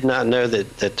 Did not know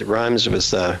that Rhymes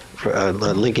was a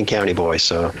Lincoln County boy.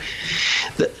 So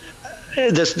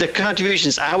the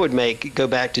contributions I would make go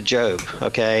back to Job,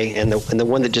 okay? And the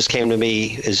one that just came to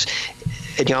me is,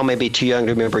 and y'all may be too young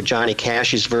to remember Johnny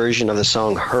Cash's version of the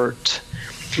song Hurt,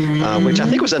 which I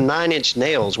think was a Nine Inch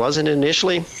Nails, wasn't it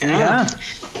initially? Yeah.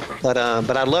 But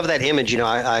I love that image.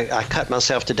 I cut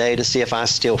myself today to see if I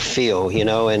still feel.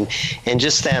 And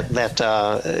just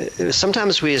that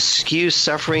sometimes we eschew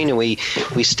suffering and we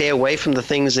stay away from the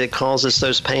things that cause us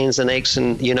those pains and aches,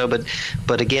 and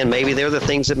but again, maybe they're the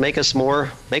things that make us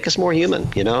more human.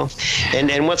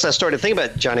 And once I started thinking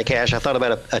about Johnny Cash, I thought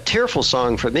about a tearful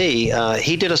song for me.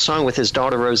 He did a song with his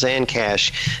daughter Roseanne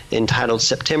Cash entitled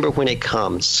 "September When It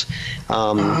Comes."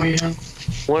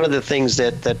 One of the things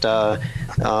that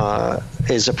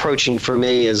is approaching for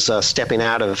me is stepping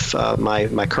out of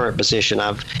my current position.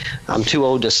 I'm too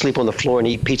old to sleep on the floor and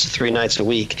eat pizza 3 nights a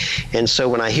week. And so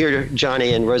when I hear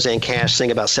Johnny and Roseanne Cash sing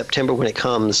about September when it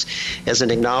comes, as an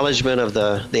acknowledgement of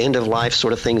the end of life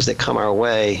sort of things that come our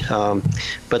way,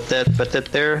 but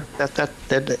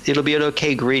that it'll be an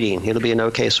okay greeting. It'll be an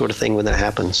okay sort of thing when that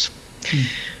happens.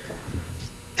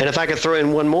 And if I could throw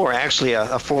in one more, actually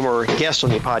a former guest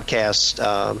on your podcast,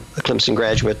 a Clemson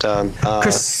graduate.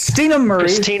 Christina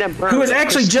Murray, who was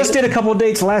actually just did a couple of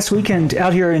dates last weekend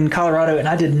out here in Colorado, and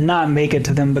I did not make it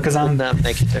to them because I'm not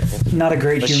a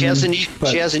great human.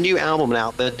 She has a new album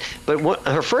out, but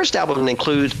her first album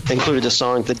included the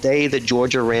song "The Day That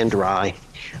Georgia Ran Dry,"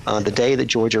 "The Day That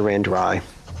Georgia Ran Dry."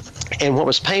 And what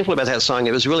was painful about that song,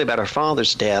 it was really about her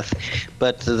father's death,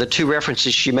 but the two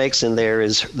references she makes in there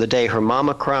is the day her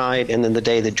mama cried and then the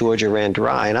day that Georgia ran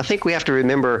dry. And I think we have to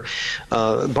remember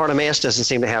Bartimaeus doesn't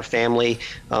seem to have family,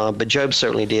 but Job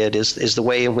certainly did, is the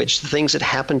way in which the things that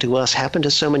happen to us happen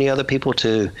to so many other people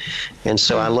too. And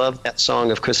so I love that song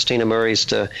of Christina Murray's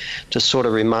to sort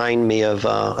of remind me of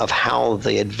how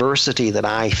the adversity that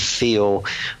I feel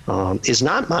is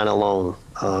not mine alone.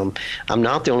 I'm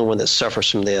not the only one that suffers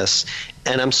from this,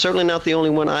 and I'm certainly not the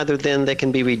only one either then that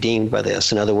can be redeemed by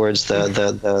this. In other words, the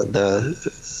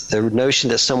notion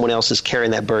that someone else is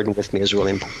carrying that burden with me is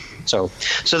really important. So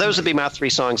those would be my 3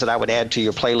 songs that I would add to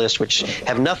your playlist, which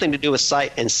have nothing to do with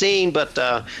sight and seeing, but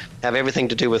have everything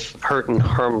to do with hurt and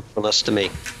harmfulness to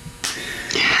me.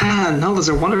 Yeah, no, those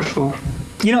are wonderful.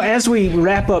 As we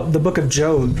wrap up the book of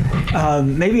Job,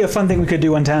 maybe a fun thing we could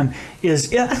do one time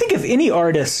is, I think if any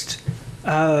artist...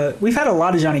 we've had a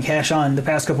lot of Johnny Cash on the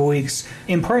past couple of weeks,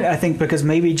 in part, I think, because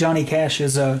maybe Johnny Cash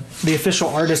is the official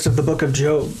artist of the Book of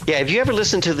Job. Yeah, have you ever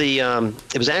listened to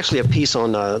it was actually a piece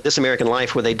on This American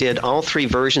Life where they did all 3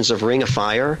 versions of Ring of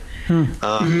Fire.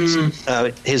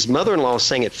 His mother-in-law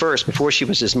sang it first before she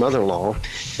was his mother-in-law,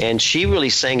 and she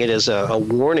really sang it as a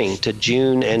warning to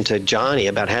June and to Johnny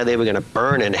about how they were going to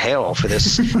burn in hell for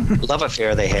this love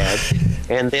affair they had.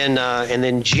 And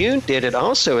then June did it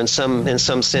also in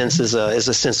some sense as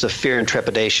a sense of fear and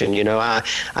trepidation.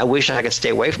 I wish I could stay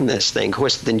away from this thing. Of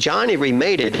course, then Johnny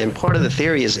remade it, and part of the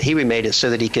theory is that he remade it so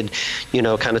that he could,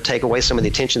 kind of take away some of the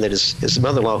attention that his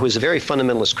mother-in-law, who is a very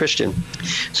fundamentalist Christian.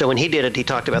 So when he did it, he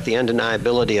talked about the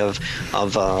undeniability of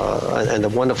and the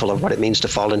wonderful of what it means to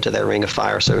fall into that ring of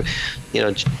fire. So,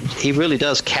 he really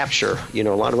does capture, a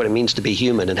lot of what it means to be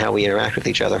human and how we interact with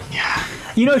each other. Yeah.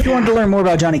 If you wanted to learn more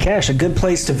about Johnny Cash, a good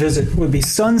place to visit would be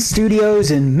Sun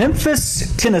Studios in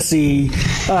Memphis, Tennessee,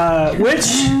 which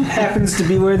happens to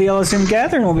be where the LSM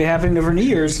Gathering will be happening over New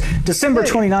Year's, December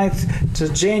 29th to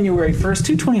January 1st.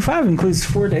 225 includes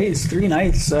 4 days, 3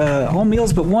 nights, all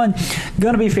meals but one.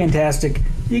 Going to be fantastic.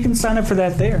 You can sign up for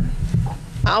that there.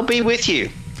 I'll be with you.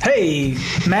 Hey,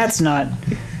 Matt's not.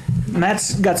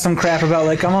 Matt's got some crap about,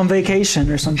 I'm on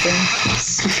vacation or something.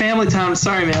 Family time.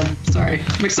 Sorry, man. Sorry.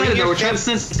 I'm excited, though. We're trying to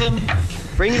sense him.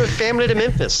 Bring your family to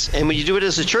Memphis. And when you do it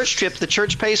as a church trip, the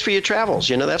church pays for your travels.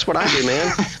 That's what I do,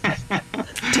 man.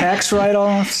 Tax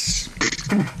write-offs.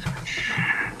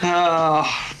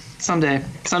 Someday.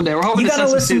 We're hoping to send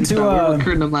some listen students, to. We were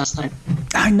recruiting them last night.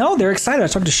 I know. They're excited. I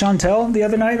talked to Chantel the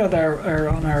other night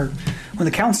when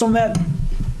the council met.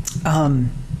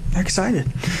 They're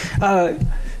excited.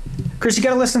 Chris, you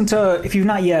got to listen to, if you've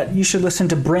not yet, you should listen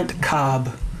to Brent Cobb.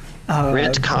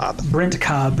 Brent Cobb. Brent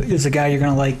Cobb is a guy you're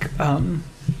going to like,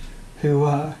 who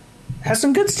has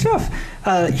some good stuff.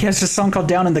 He has this song called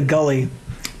Down in the Gully,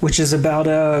 which is about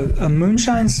a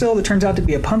moonshine still that turns out to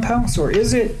be a pump house, or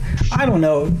is it? I don't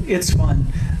know. It's fun.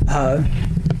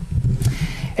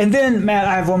 And then, Matt,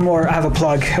 I have one more. I have a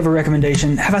plug. I have a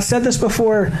recommendation. Have I said this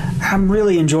before? I'm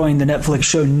really enjoying the Netflix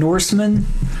show Norsemen.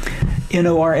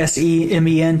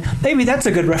 Norsemen. Maybe that's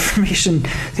a good Reformation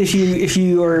if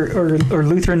you are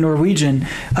Lutheran Norwegian.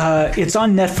 It's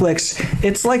on Netflix.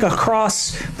 It's like a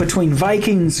cross between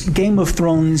Vikings, Game of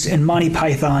Thrones, and Monty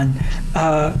Python,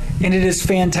 and it is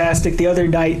fantastic. The other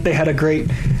night they had a great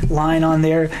line on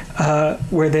there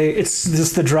where it's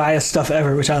just the driest stuff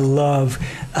ever, which I love.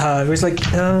 It's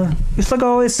like I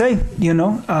always say,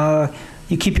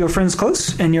 you keep your friends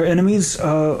close and your enemies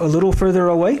a little further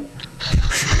away.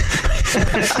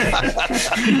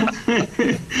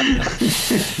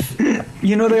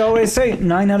 They always say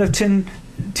 9 out of 10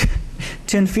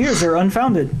 fears are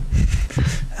unfounded.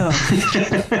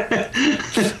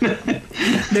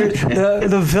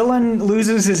 The villain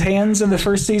loses his hands in the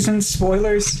first season,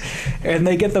 spoilers, and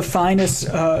they get the finest,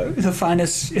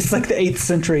 it's like the 8th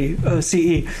century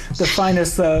CE, the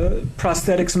finest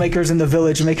prosthetics makers in the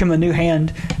village make him a new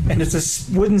hand, and it's a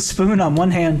wooden spoon on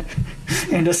one hand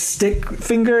and a stick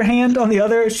finger hand on the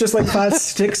other. It's just like 5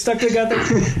 sticks stuck together,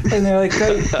 and they're like,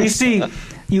 you see,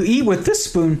 you eat with this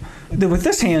spoon, with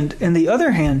this hand, and the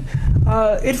other hand,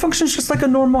 it functions just like a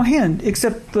normal hand,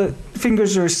 except the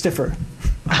fingers are stiffer.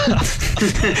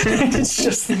 It's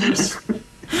just the most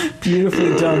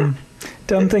beautifully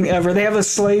dumb thing ever. They have a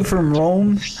slave from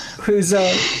Rome who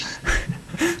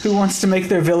wants to make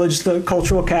their village the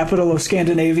cultural capital of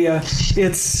Scandinavia.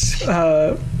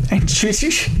 And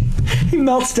he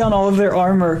melts down all of their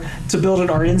armor to build an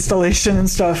art installation and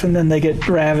stuff, and then they get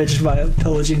ravaged by a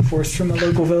pillaging force from a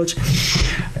local village.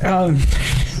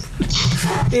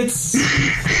 It's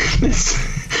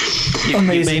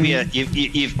amazing.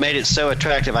 You've made it so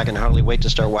attractive I can hardly wait to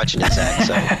start watching it, Zach.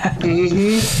 So.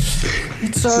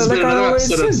 This has been another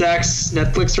episode of Zach's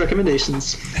Netflix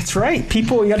recommendations. That's right. You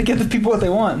got to give the people what they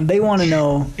want. They want to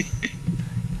know.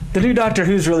 The new Doctor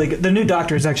Who's really good. The new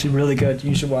Doctor is actually really good.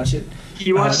 You should watch it.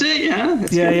 You watched it? Yeah.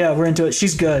 Yeah, we're into it.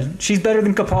 She's good. She's better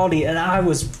than Capaldi, and I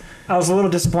was a little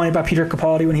disappointed by Peter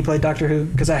Capaldi when he played Doctor Who,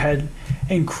 because I had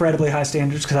incredibly high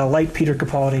standards because I like Peter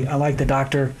Capaldi. I like the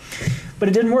Doctor. But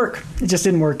it didn't work. It just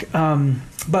didn't work.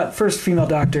 But first female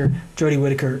Doctor, Jodie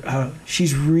Whittaker,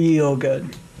 she's real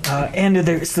good. And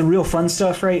it's the real fun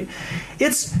stuff, right?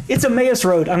 It's Emmaus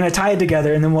Road. I'm going to tie it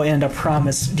together, and then we'll end. I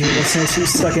promise, dear listeners who's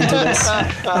stuck into this.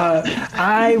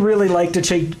 I really like to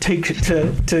take to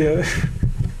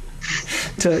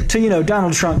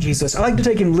Donald Trump Jesus. I like to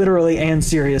take him literally and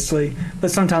seriously,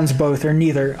 but sometimes both or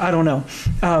neither. I don't know.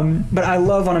 But I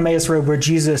love on Emmaus Road where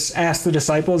Jesus asked the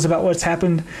disciples about what's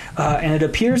happened, and it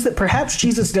appears that perhaps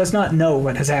Jesus does not know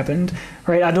what has happened.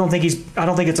 Right? I don't think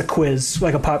it's a quiz,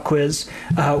 like a pop quiz.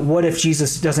 What if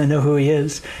Jesus doesn't know who he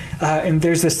is? And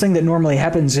there's this thing that normally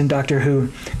happens in Doctor Who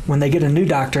when they get a new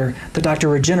doctor. The doctor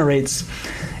regenerates.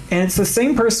 And it's the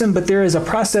same person, but there is a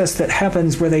process that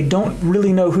happens where they don't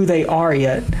really know who they are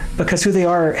yet, because who they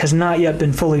are has not yet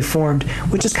been fully formed,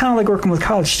 which is kind of like working with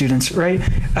college students, right?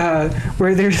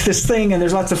 Where there's this thing and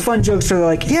there's lots of fun jokes where they're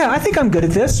like, yeah, I think I'm good at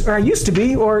this, or I used to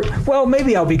be, or, well,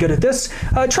 maybe I'll be good at this.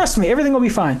 Trust me, everything will be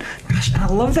fine. Gosh, I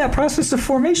love that process of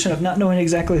formation of not knowing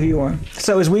exactly who you are.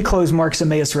 So as we close Mark's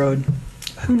Emmaus Road,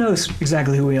 who knows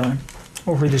exactly who we are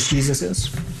or who this Jesus is?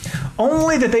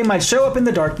 Only that they might show up in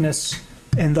the darkness.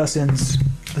 And thus ends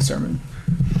the sermon.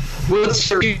 What's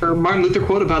your Martin Luther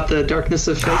quote about the darkness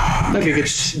of faith? That'd be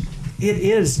good. It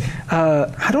is.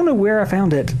 I don't know where I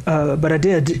found it, but I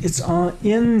did. It's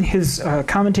in his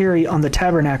commentary on the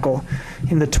tabernacle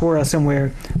in the Torah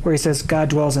somewhere, where he says, God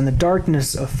dwells in the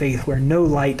darkness of faith where no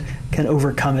light can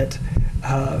overcome it.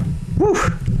 Woo!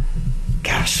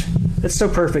 Gosh, that's so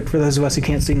perfect for those of us who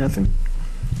can't see nothing.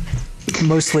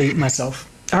 Mostly myself.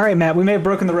 All right, Matt, we may have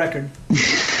broken the record.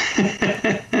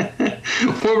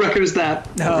 What record is that?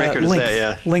 What record is that?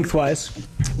 Yeah, lengthwise.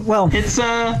 Well, it's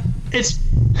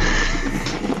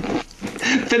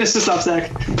finish this up,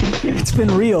 Zach. It's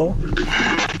been real.